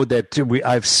 I know that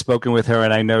I've spoken with her,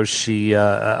 and I know she.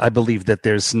 I believe that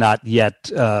there's not yet.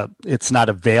 It's not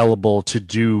available to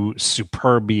do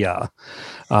Superbia,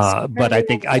 but I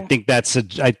think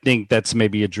that's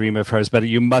maybe a dream of hers. But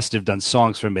you must have done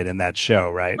songs from it in that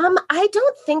show, right? I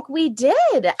don't think we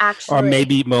did actually. Or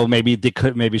maybe they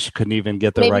could. Maybe she couldn't even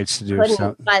get the rights to do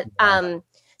something. But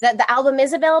the album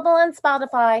is available on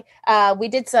Spotify. We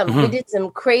did some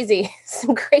crazy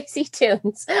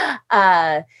tunes.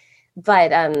 I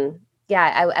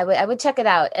would check it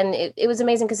out. And it was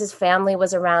amazing because his family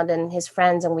was around and his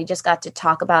friends, and we just got to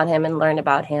talk about him and learn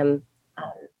about him.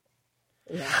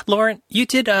 Lauren, you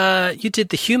did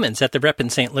the Humans at the Rep in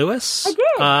St. Louis.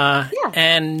 I did.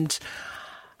 And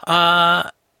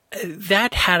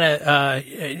that had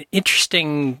an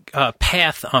interesting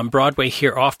path on Broadway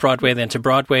here, off Broadway, then to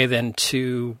Broadway, then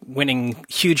to winning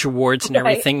huge awards and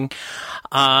everything.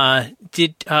 What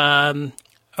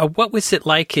was it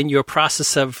like in your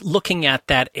process of looking at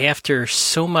that after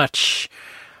so much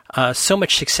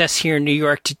success here in New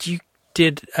York?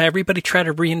 Did everybody try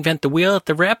to reinvent the wheel at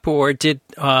the Rep, or did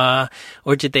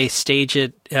they stage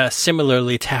it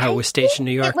similarly to how it was staged in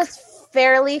New York? It was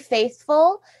fairly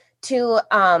faithful to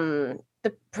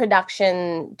the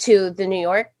production, to the New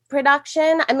York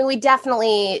production. I mean, we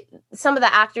definitely, some of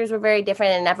the actors were very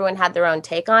different and everyone had their own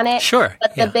take on it. Sure.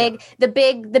 But the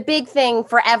big thing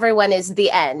for everyone is the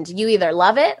end. You either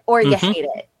love it or you hate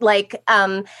it. Like,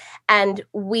 and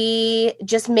we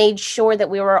just made sure that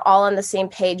we were all on the same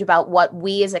page about what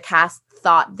we as a cast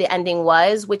thought the ending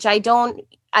was, which I don't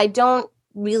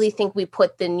really think we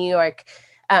put the New York,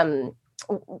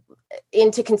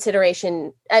 into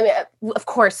consideration. I mean, of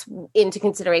course, into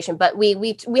consideration, but we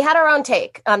had our own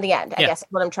take on the end, I guess is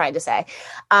what I'm trying to say.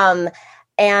 Other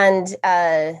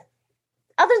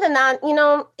than that,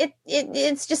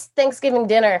 it's just Thanksgiving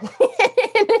dinner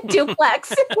in a duplex.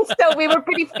 So we were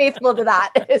pretty faithful to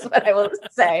that, is what I will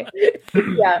say.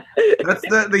 Yeah. That's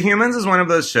the Humans is one of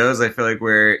those shows I feel like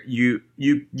where you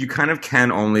kind of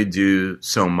can only do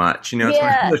so much. It's one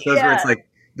of those shows where it's like,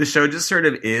 the show just sort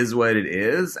of is what it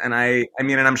is. And I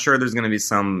mean, and I'm sure there's going to be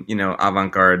some,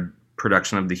 avant-garde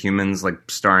production of the Humans, like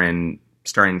starring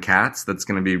cats. That's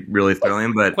going to be really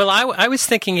thrilling. But I was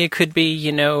thinking it could be,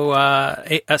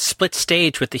 a split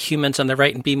stage with the Humans on the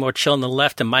right and Be More Chill on the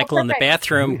left, and Michael in the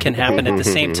bathroom can happen at the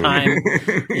same time.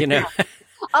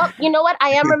 Oh, you know what? I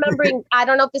am remembering. I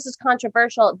don't know if this is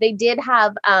controversial. They did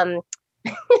have someone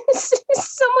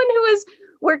who was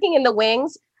working in the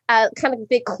wings.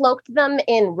 They cloaked them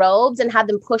in robes and had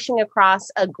them pushing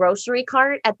across a grocery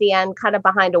cart at the end, kind of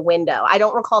behind a window. I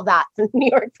don't recall that from the New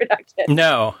York production.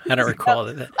 No, I don't recall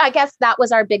that. I guess that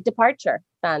was our big departure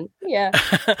then. Yeah.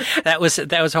 that was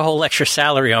a whole extra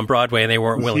salary on Broadway, and they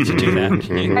weren't willing to do that.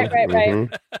 Right.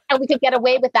 And we could get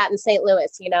away with that in St.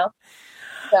 Louis,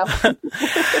 So.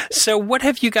 So what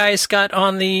have you guys got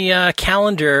on the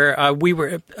calendar? We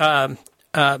were...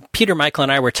 Peter, Michael,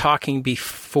 and I were talking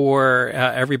before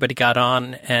everybody got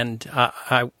on, and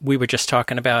we were just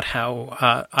talking about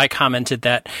how I commented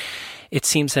that it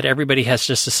seems that everybody has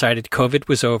just decided COVID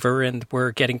was over and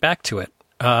we're getting back to it.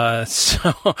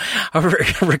 So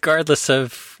regardless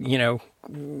of,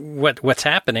 what's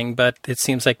happening, but it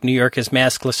seems like New York is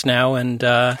maskless now, and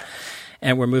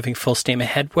we're moving full steam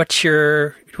ahead.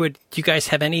 Would you guys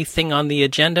have anything on the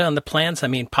agenda, on the plans? I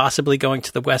mean, possibly going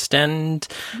to the West End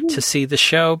to see the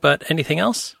show, but anything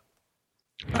else?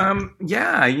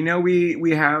 Yeah,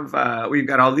 we have, we've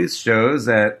got all these shows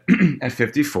at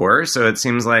 54. So it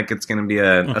seems like it's going to be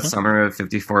a summer of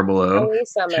 54 below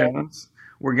shows.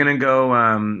 we're gonna go.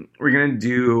 We're gonna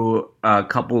do a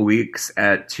couple weeks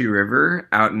at Two River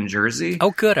out in Jersey.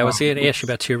 Oh, good. I was going to ask you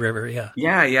about Two River.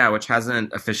 Yeah, which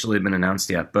hasn't officially been announced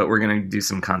yet, but we're gonna do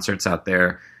some concerts out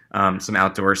there, some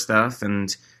outdoor stuff,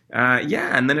 and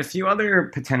and then a few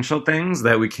other potential things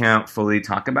that we can't fully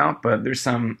talk about. But there's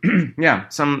some,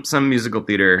 some musical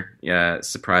theater,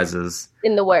 surprises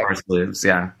in the works.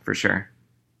 Yeah, for sure.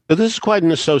 But this is quite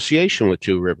an association with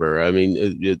Two River. I mean,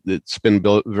 it's been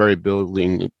very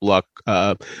building block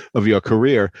of your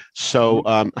career. So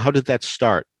how did that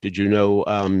start? Did you know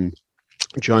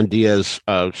John Diaz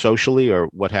socially, or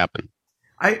what happened?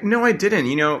 No, I didn't.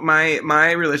 You know,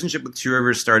 my relationship with Two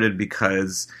Rivers started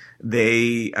because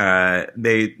they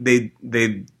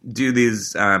do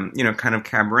these kind of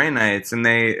cabaret nights, and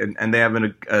they have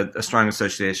a strong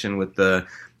association with the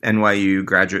NYU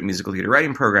Graduate Musical Theater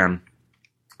Writing Program.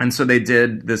 And so they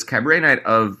did this cabaret night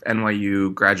of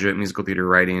NYU Graduate Musical Theater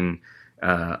Writing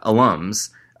alums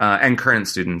and current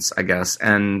students, I guess.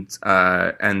 And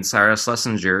Sarah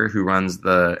Schlesinger, who runs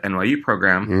the NYU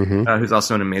program, who's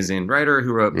also an amazing writer,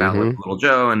 who wrote Ballad of Little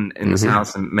Joe and In This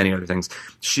House and many other things.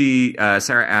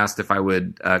 Sarah asked if I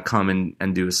would come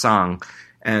and do a song.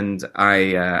 And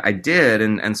I did,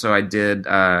 and so I did.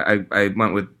 I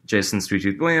went with Jason Sweet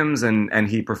Tooth Williams, and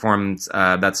he performed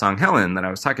that song Helen that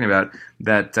I was talking about,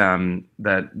 that Jen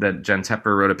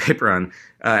Tepper wrote a paper on,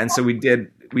 and so we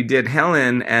did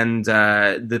Helen, and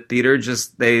the theater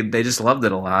they just loved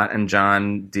it a lot, and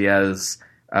John Diaz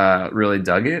really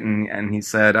dug it, and he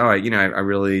said, I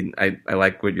really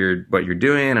like what you're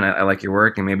doing, and I like your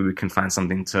work, and maybe we can find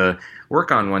something to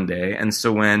work on one day. And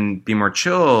so when Be More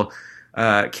Chill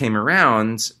came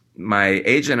around, my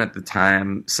agent at the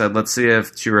time said, let's see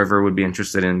if Two River would be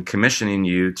interested in commissioning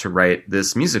you to write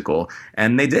this musical.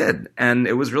 And they did. And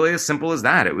it was really as simple as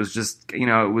that. It was just,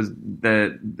 it was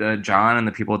the John and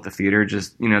the people at the theater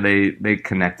just, they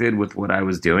connected with what I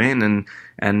was doing,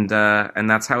 and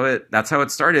that's how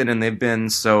it started. And they've been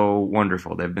so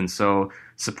wonderful. They've been so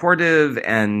supportive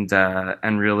and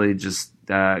really just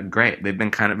great. They've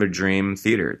been kind of a dream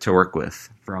theater to work with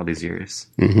for all these years.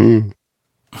 Mm-hmm.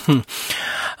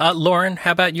 Lauren,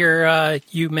 how about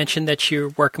you mentioned that you're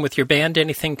working with your band.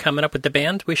 Anything coming up with the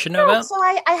band we should know about? So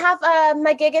I have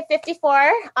my gig at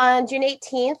 54 on June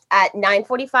 18th at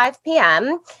 9:45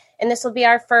 p.m. And this will be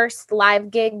our first live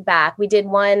gig back. We did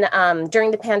one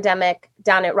during the pandemic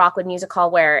down at Rockwood Music Hall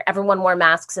where everyone wore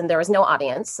masks and there was no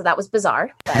audience. So that was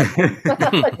bizarre,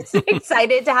 but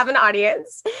excited to have an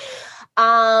audience.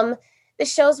 The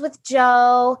show's with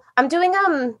Joe. I'm doing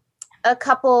a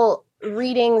couple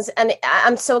readings, and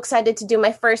I'm so excited to do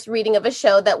my first reading of a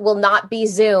show that will not be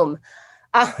Zoom.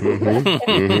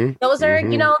 Those are,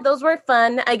 those were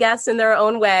fun, I guess, in their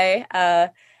own way.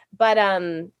 But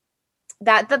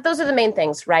those are the main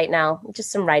things right now.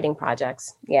 Just some writing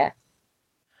projects. Yeah.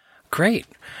 Great.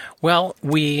 Well,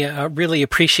 we really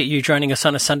appreciate you joining us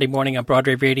on a Sunday morning on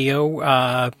Broadway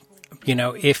Radio.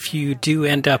 If you do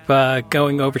end up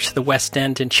going over to the West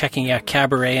End and checking out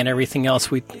Cabaret and everything else,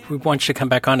 we want you to come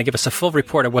back on and give us a full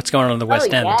report of what's going on the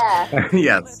West End.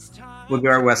 Yes. We'll do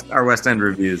our West End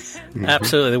reviews.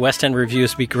 Absolutely. The West End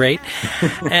reviews would be great.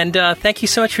 And thank you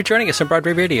so much for joining us on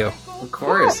Broadway Radio. Of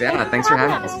course. Yeah. Thanks for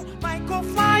having us. Michael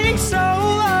flying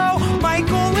solo.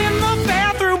 Michael in the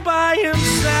bathroom by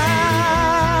himself.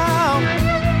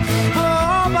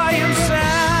 Oh, by himself.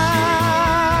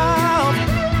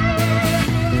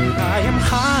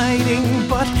 Hiding,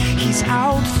 but he's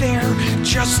out there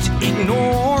just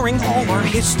ignoring all our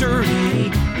history.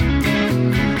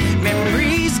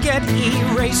 Memories get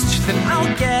erased, then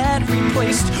I'll get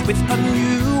replaced with a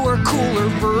newer, cooler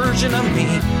version of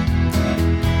me.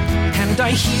 And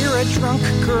I hear a drunk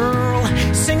girl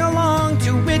sing along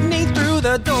to Whitney through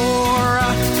the door.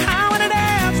 I wanna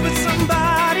dance with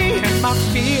somebody and my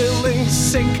feelings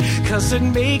sink, 'cause it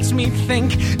makes me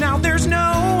think now there's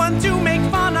no one to make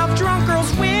fun of drunk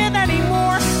girls with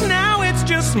anymore. Now it's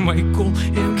just Michael.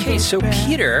 Okay, so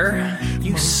Peter,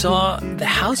 you saw The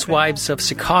Housewives of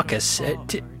Secaucus.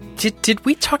 Did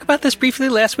we talk about this briefly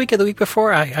last week or the week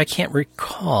before? I can't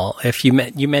recall if you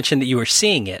mentioned that you were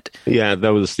seeing it. Yeah,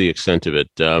 that was the extent of it.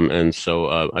 And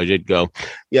so I did go.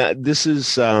 Yeah, this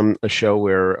is a show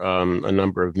where a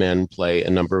number of men play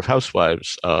a number of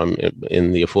housewives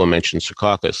in the aforementioned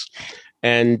Secaucus.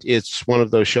 And it's one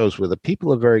of those shows where the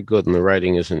people are very good and the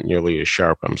writing isn't nearly as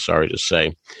sharp, I'm sorry to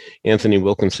say. Anthony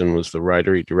Wilkinson was the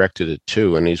writer. He directed it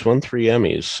too, and he's won 3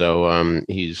 Emmys, so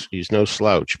he's no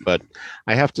slouch. But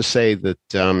I have to say that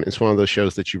it's one of those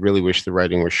shows that you really wish the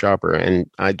writing were sharper. And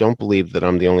I don't believe that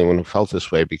I'm the only one who felt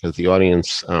this way, because the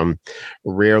audience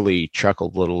rarely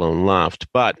chuckled, let alone laughed.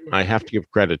 But I have to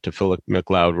give credit to Philip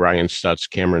McLeod, Ryan Stutz,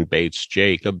 Cameron Bates,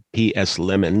 Jacob P.S.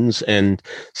 Lemons, and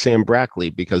Sam Brackley,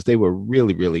 because they were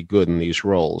really, really good in these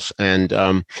roles. And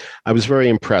I was very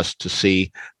impressed to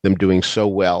see them doing so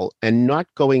well and not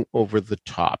going over the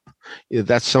top.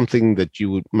 That's something that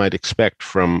you might expect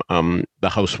from the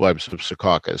Housewives of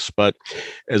Secaucus. But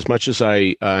as much as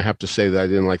I have to say that I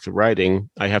didn't like the writing,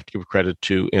 I have to give credit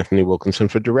to Anthony Wilkinson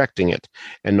for directing it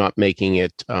and not making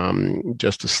it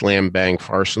just a slam bang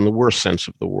farce in the worst sense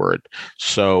of the word.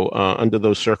 So under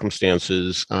those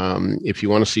circumstances, if you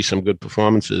want to see some good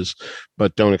performances,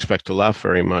 but don't expect to laugh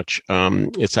very much,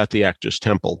 it's at the Actors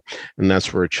Temple, and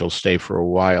that's where it shall stay for a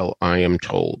while, I am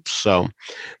told. So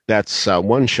that's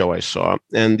one show I saw.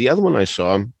 And the other one I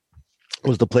saw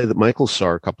was the play that Michael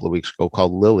saw a couple of weeks ago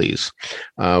called Lilies,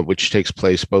 which takes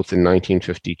place both in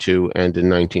 1952 and in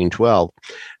 1912,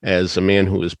 as a man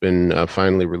who has been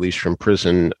finally released from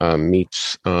prison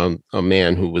meets a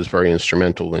man who was very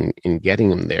instrumental in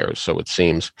getting him there, so it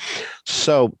seems.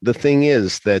 So the thing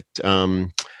is that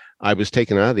I was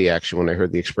taken out of the action when I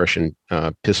heard the expression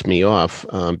 "piss me off,"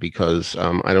 because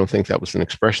I don't think that was an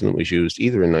expression that was used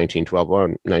either in 1912 or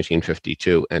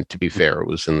 1952. And to be fair, it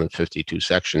was in the 52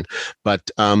 section.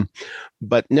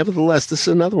 But nevertheless, this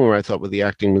is another one where I thought the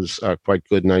acting was quite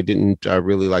good, and I didn't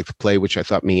really like the play, which I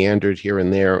thought meandered here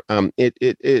and there.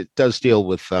 It does deal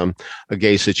with a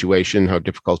gay situation, how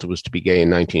difficult it was to be gay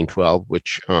in 1912,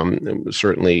 which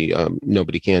certainly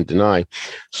nobody can deny.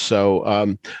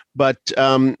 So, but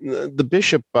the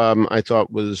bishop, I thought,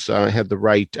 had the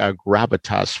right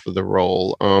gravitas for the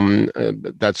role.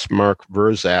 That's Mark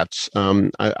Verzatz.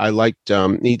 I liked.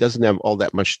 He doesn't have all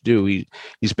that much to do.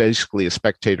 He's basically a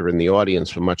spectator in the audience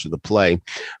for much of the play,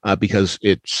 because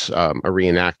it's a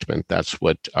reenactment. That's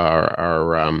what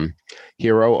our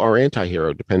hero or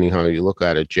anti-hero, depending how you look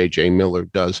at it, J.J. Miller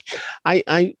does.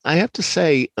 I have to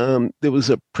say, there was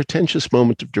a pretentious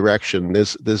moment of direction.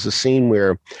 There's a scene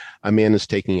where a man is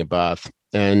taking a bath.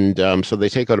 And so they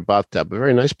take out a bathtub, a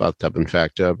very nice bathtub, in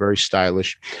fact, very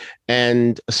stylish.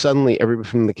 And suddenly everybody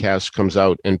from the cast comes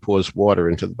out and pours water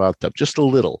into the bathtub, just a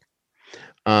little.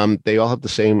 They all have the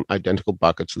same identical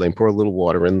bucket, so they pour a little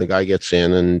water in. The guy gets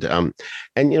in, and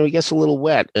he gets a little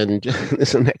wet. And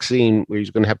there's the next scene where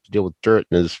he's going to have to deal with dirt,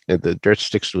 and the dirt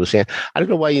sticks to his hand. I don't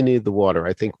know why you need the water.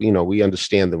 I think we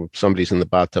understand that when somebody's in the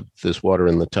bathtub, there's water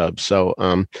in the tub. So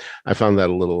I found that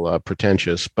a little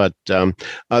pretentious. But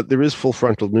there is full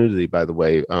frontal nudity, by the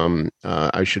way.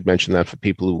 I should mention that for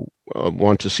people who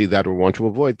want to see that or want to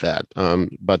avoid that.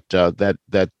 But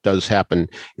that does happen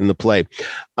in the play.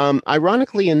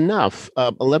 Ironically enough,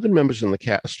 11 members in the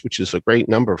cast, which is a great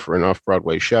number for an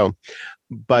off-Broadway show.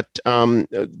 But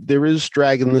there is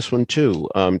drag in this one, too.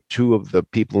 2 of the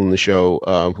people in the show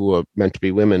who are meant to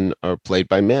be women are played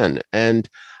by men. And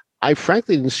I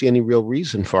frankly didn't see any real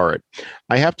reason for it.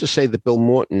 I have to say that Bill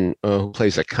Morton, who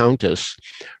plays a countess,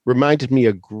 reminded me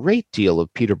a great deal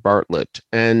of Peter Bartlett,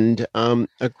 and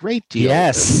a great deal.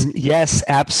 Yes,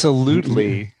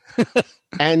 absolutely.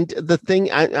 And the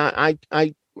thing,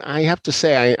 I have to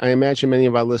say, I imagine many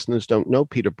of our listeners don't know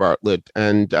Peter Bartlett,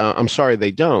 and I'm sorry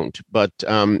they don't, but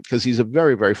because he's a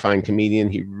very, very fine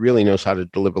comedian. He really knows how to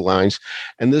deliver lines,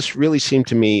 and this really seemed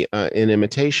to me an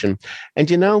imitation. And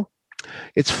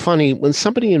it's funny when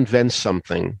somebody invents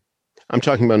something. I'm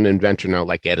talking about an inventor now,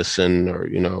 like Edison or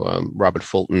Robert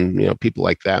Fulton, people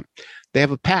like that. They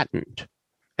have a patent,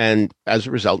 and as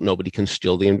a result, nobody can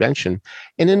steal the invention.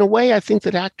 And in a way, I think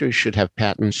that actors should have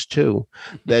patents too.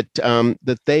 That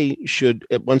they should,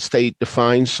 once they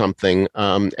define something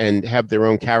and have their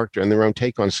own character and their own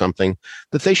take on something,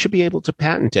 that they should be able to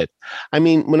patent it. I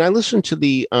mean, when I listen to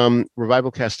the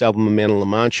Revival Cast album "A Man in La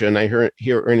Mancha" and I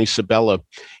hear Ernie Sabella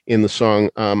in the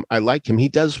song "I Like Him," he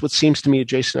does what seems to me a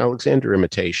Jason Alexander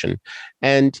imitation.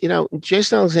 And,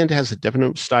 Jason Alexander has a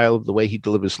definite style of the way he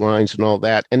delivers lines and all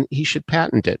that, and he should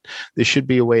patent it. There should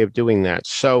be a way of doing that.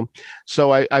 So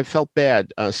I felt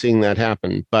bad seeing that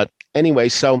happen. But Anyway,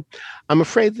 so I'm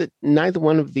afraid that neither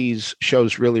one of these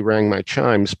shows really rang my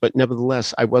chimes, but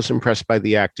nevertheless, I was impressed by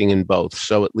the acting in both.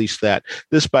 So at least that.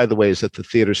 This, by the way, is at the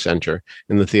Theater Center,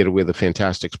 in the theater where the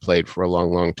Fantastics played for a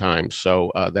long, long time.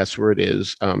 So that's where it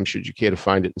is, should you care to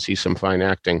find it and see some fine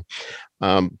acting.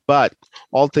 But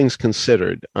all things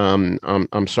considered,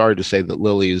 I'm sorry to say that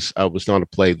Lily's was not a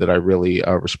play that I really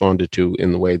responded to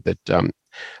in the way that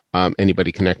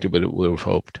anybody connected with it would have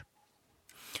hoped.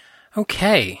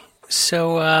 Okay.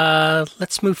 So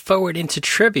let's move forward into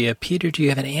trivia. Peter, do you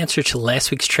have an answer to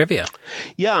last week's trivia?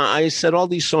 Yeah, I said all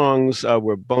these songs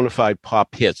were bona fide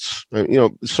pop hits,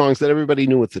 songs that everybody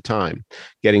knew at the time.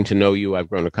 Getting to Know You, I've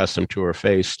Grown Accustomed to Her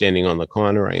Face, Standing on the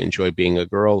Corner, I Enjoy Being a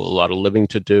Girl, A Lot of Living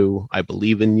to Do, I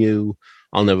Believe in You,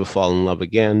 I'll Never Fall in Love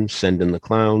Again, Send in the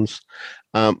Clowns.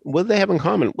 What do they have in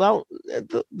common? Well,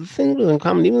 the thing was in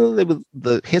common, even though they were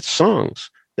the hit songs,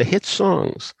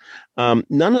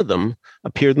 none of them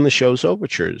appeared in the show's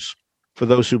overtures. For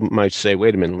those who might say,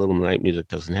 wait a minute, Little Night Music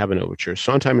doesn't have an overture.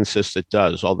 Sondheim insists it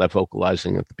does. All that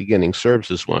vocalizing at the beginning serves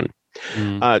as one.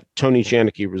 Tony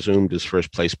Janicki resumed his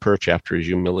first place perch after his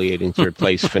humiliating third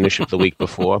place finish of the week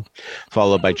before,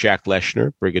 followed by Jack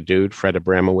Leshner, Brigadude, Fred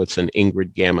Abramowitz, and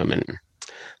Ingrid Gammerman.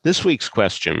 This week's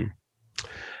question.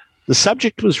 The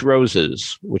subject was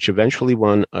Roses, which eventually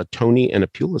won a Tony and a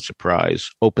Pulitzer Prize,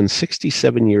 opened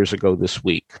 67 years ago this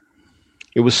week.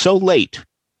 It was so late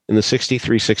in the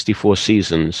 63-64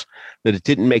 seasons that it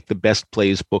didn't make the best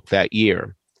plays book that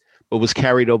year, but was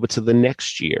carried over to the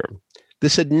next year.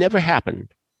 This had never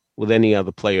happened with any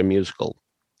other play or musical.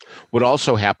 What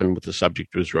also happened with The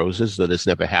Subject Was Roses, that has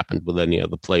never happened with any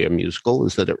other play or musical,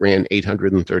 is that it ran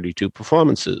 832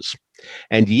 performances.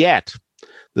 And yet,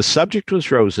 The Subject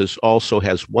Was Roses also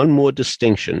has one more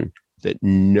distinction that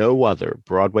no other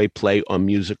Broadway play or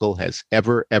musical has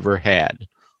ever had.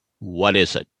 What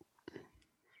is it?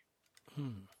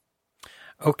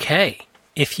 Okay.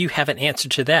 If you have an answer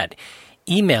to that,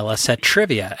 email us at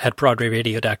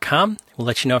trivia@broadwayradio.com. We'll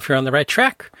let you know if you're on the right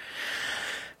track.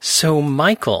 So,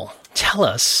 Michael, tell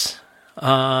us,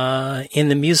 in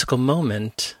the musical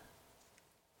moment,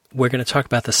 we're going to talk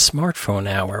about the smartphone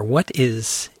hour. What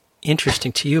is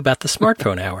interesting to you about the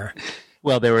smartphone hour?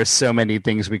 Well, there were so many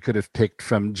things we could have picked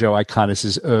from Joe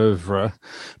Iconis' oeuvre,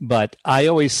 but I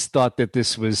always thought that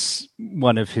this was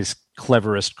one of his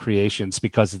cleverest creations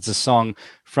because it's a song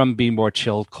from Be More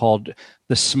Chill called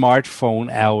The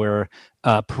Smartphone Hour,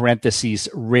 parentheses,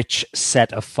 Rich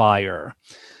Set Afire.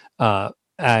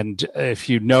 And if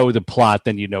you know the plot,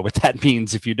 then you know what that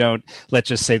means. If you don't, let's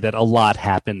just say that a lot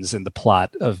happens in the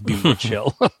plot of Be More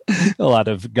Chill. A lot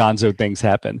of gonzo things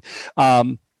happen.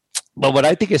 But what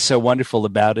I think is so wonderful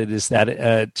about it is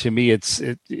that, to me, it's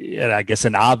I guess,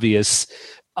 an obvious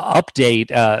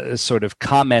update, sort of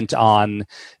comment on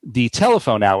the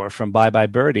telephone hour from Bye Bye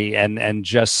Birdie, and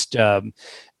just the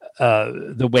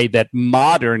way that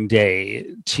modern day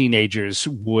teenagers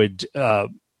would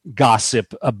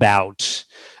gossip about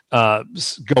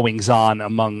goings on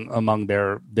among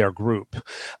their group,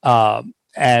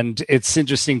 and it's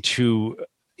interesting to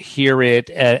hear it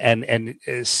and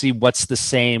see what's the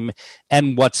same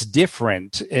and what's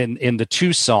different in the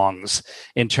two songs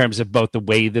in terms of both the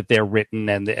way that they're written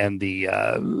and the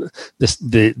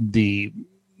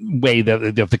way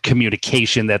that the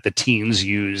communication that the teens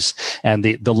use and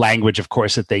the language, of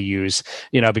course, that they use.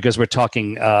 Because we're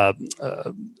talking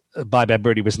Bye Bye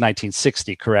Birdie was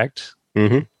 1960, correct?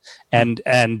 Mm-hmm.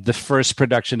 And the first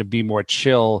production of Be More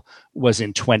Chill was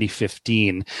in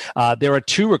 2015. There are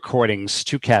two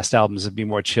cast albums of Be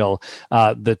More Chill.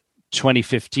 The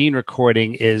 2015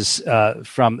 recording is the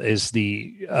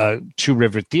Two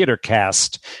River Theater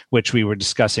cast, which we were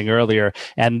discussing earlier,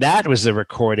 and that was the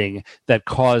recording that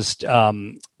caused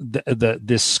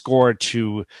this score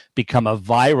to become a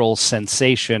viral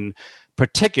sensation.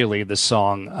 Particularly the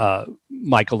song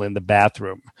Michael in the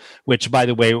Bathroom, which, by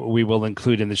the way, we will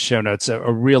include in the show notes,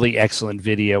 a really excellent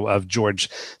video of George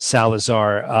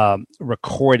Salazar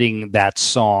recording that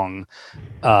song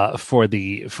for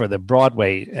the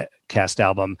Broadway cast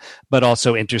album, but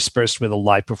also interspersed with a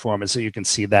live performance. So you can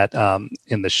see that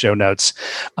in the show notes.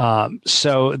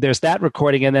 So there's that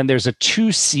recording, and then there's a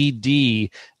 2 CD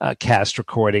cast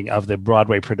recording of the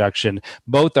Broadway production.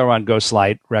 Both are on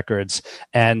Ghostlight Records,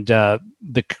 and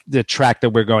the track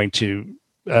that we're going to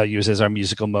use as our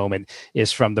musical moment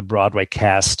is from the Broadway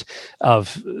cast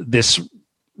of this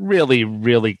really,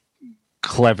 really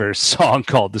clever song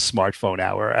called The Smartphone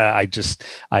Hour.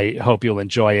 I hope you'll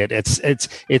enjoy it.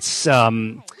 It's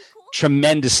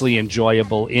tremendously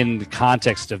enjoyable in the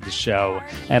context of the show,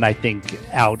 and I think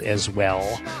out as well.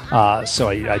 So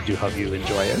I do hope you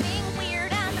enjoy it.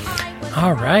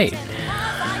 All right.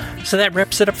 So that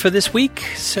wraps it up for this week.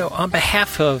 So on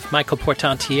behalf of Michael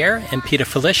Portantiere and Peter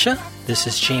Felicia, this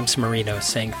is James Marino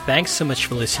saying thanks so much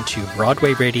for listening to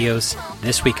Broadway Radio's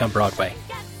This Week on Broadway.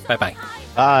 Bye-bye.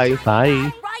 Bye. Bye.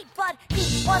 Right, but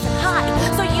he wasn't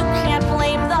high, so you can't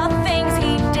blame the things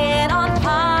he did on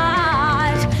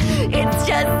pot. It's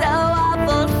just so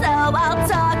awful, so I'll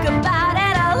talk about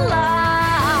it a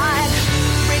lot.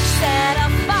 Rich set a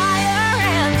fire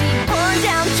and he burned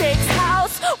down Jake's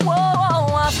house. Whoa,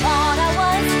 I thought I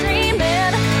was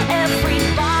dreaming.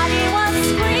 Everybody was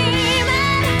screaming.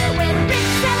 When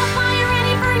Rich set a fire and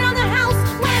he burned down the house.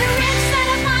 When Rich set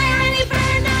a fire and he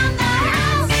burned down the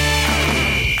house.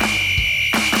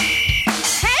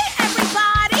 Hey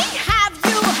everybody, have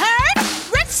you heard?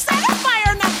 Rich set a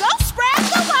fire, now go spread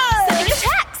the word. Sending a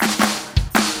text.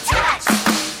 Text.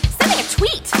 Sending a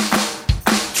tweet.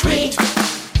 Tweet.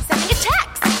 Sending a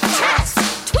text. Text.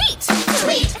 Tweet.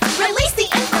 Tweet. Release the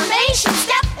information,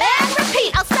 step and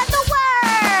repeat. I'll send the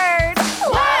word.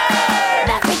 Word.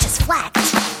 That Rich is flacked.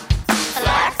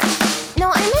 Flacked? No,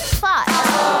 I meant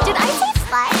fucked. Did I say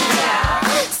flacked?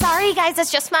 Yeah. Sorry guys,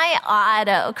 it's just my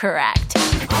autocorrect.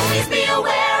 Always be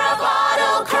aware of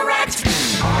autocorrect.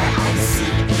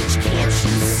 R-I-C-H, can't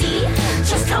you see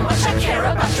just how much I care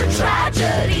about your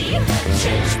tragedy?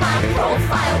 Change my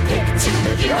profile pic to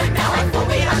you. Now I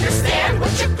fully understand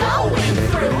what you're going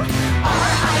through.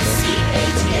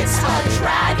 R-I-C-H, it's a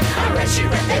drag. I read you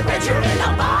and they read you're in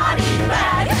a body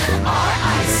bag.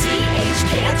 R-I-C-H,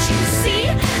 can't you see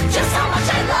just how much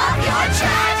I love your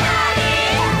tragedy?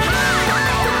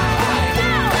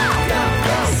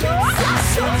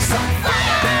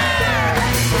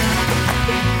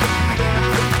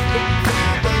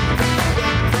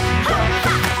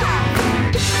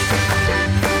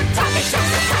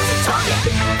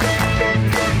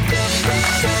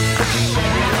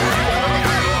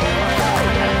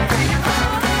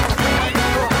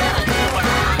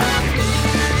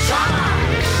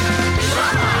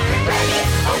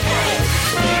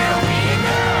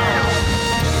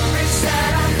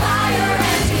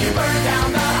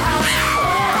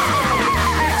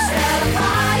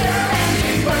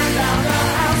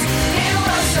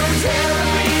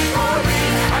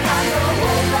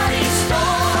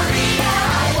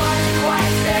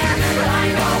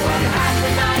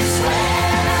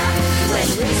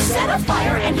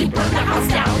 And he burned the house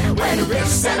down. When Rich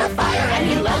set a fire and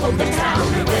he leveled the town.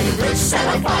 When Rich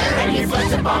set a fire and he fled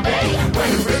to Bombay.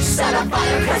 When Rich set a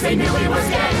fire cause they knew he was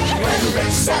gay. When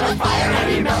Rich set a fire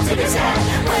and he melted his head.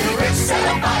 When Rich set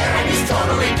a fire and he's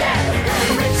totally dead.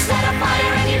 When Rich set a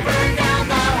fire and he burned down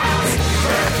the house.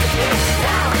 Burned it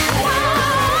down.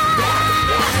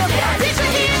 Did you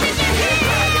hear? Did you hear?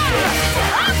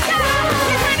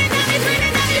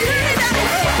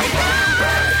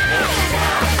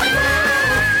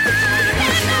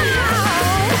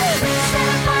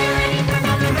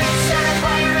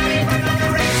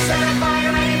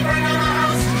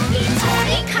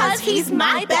 He's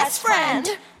my best friend.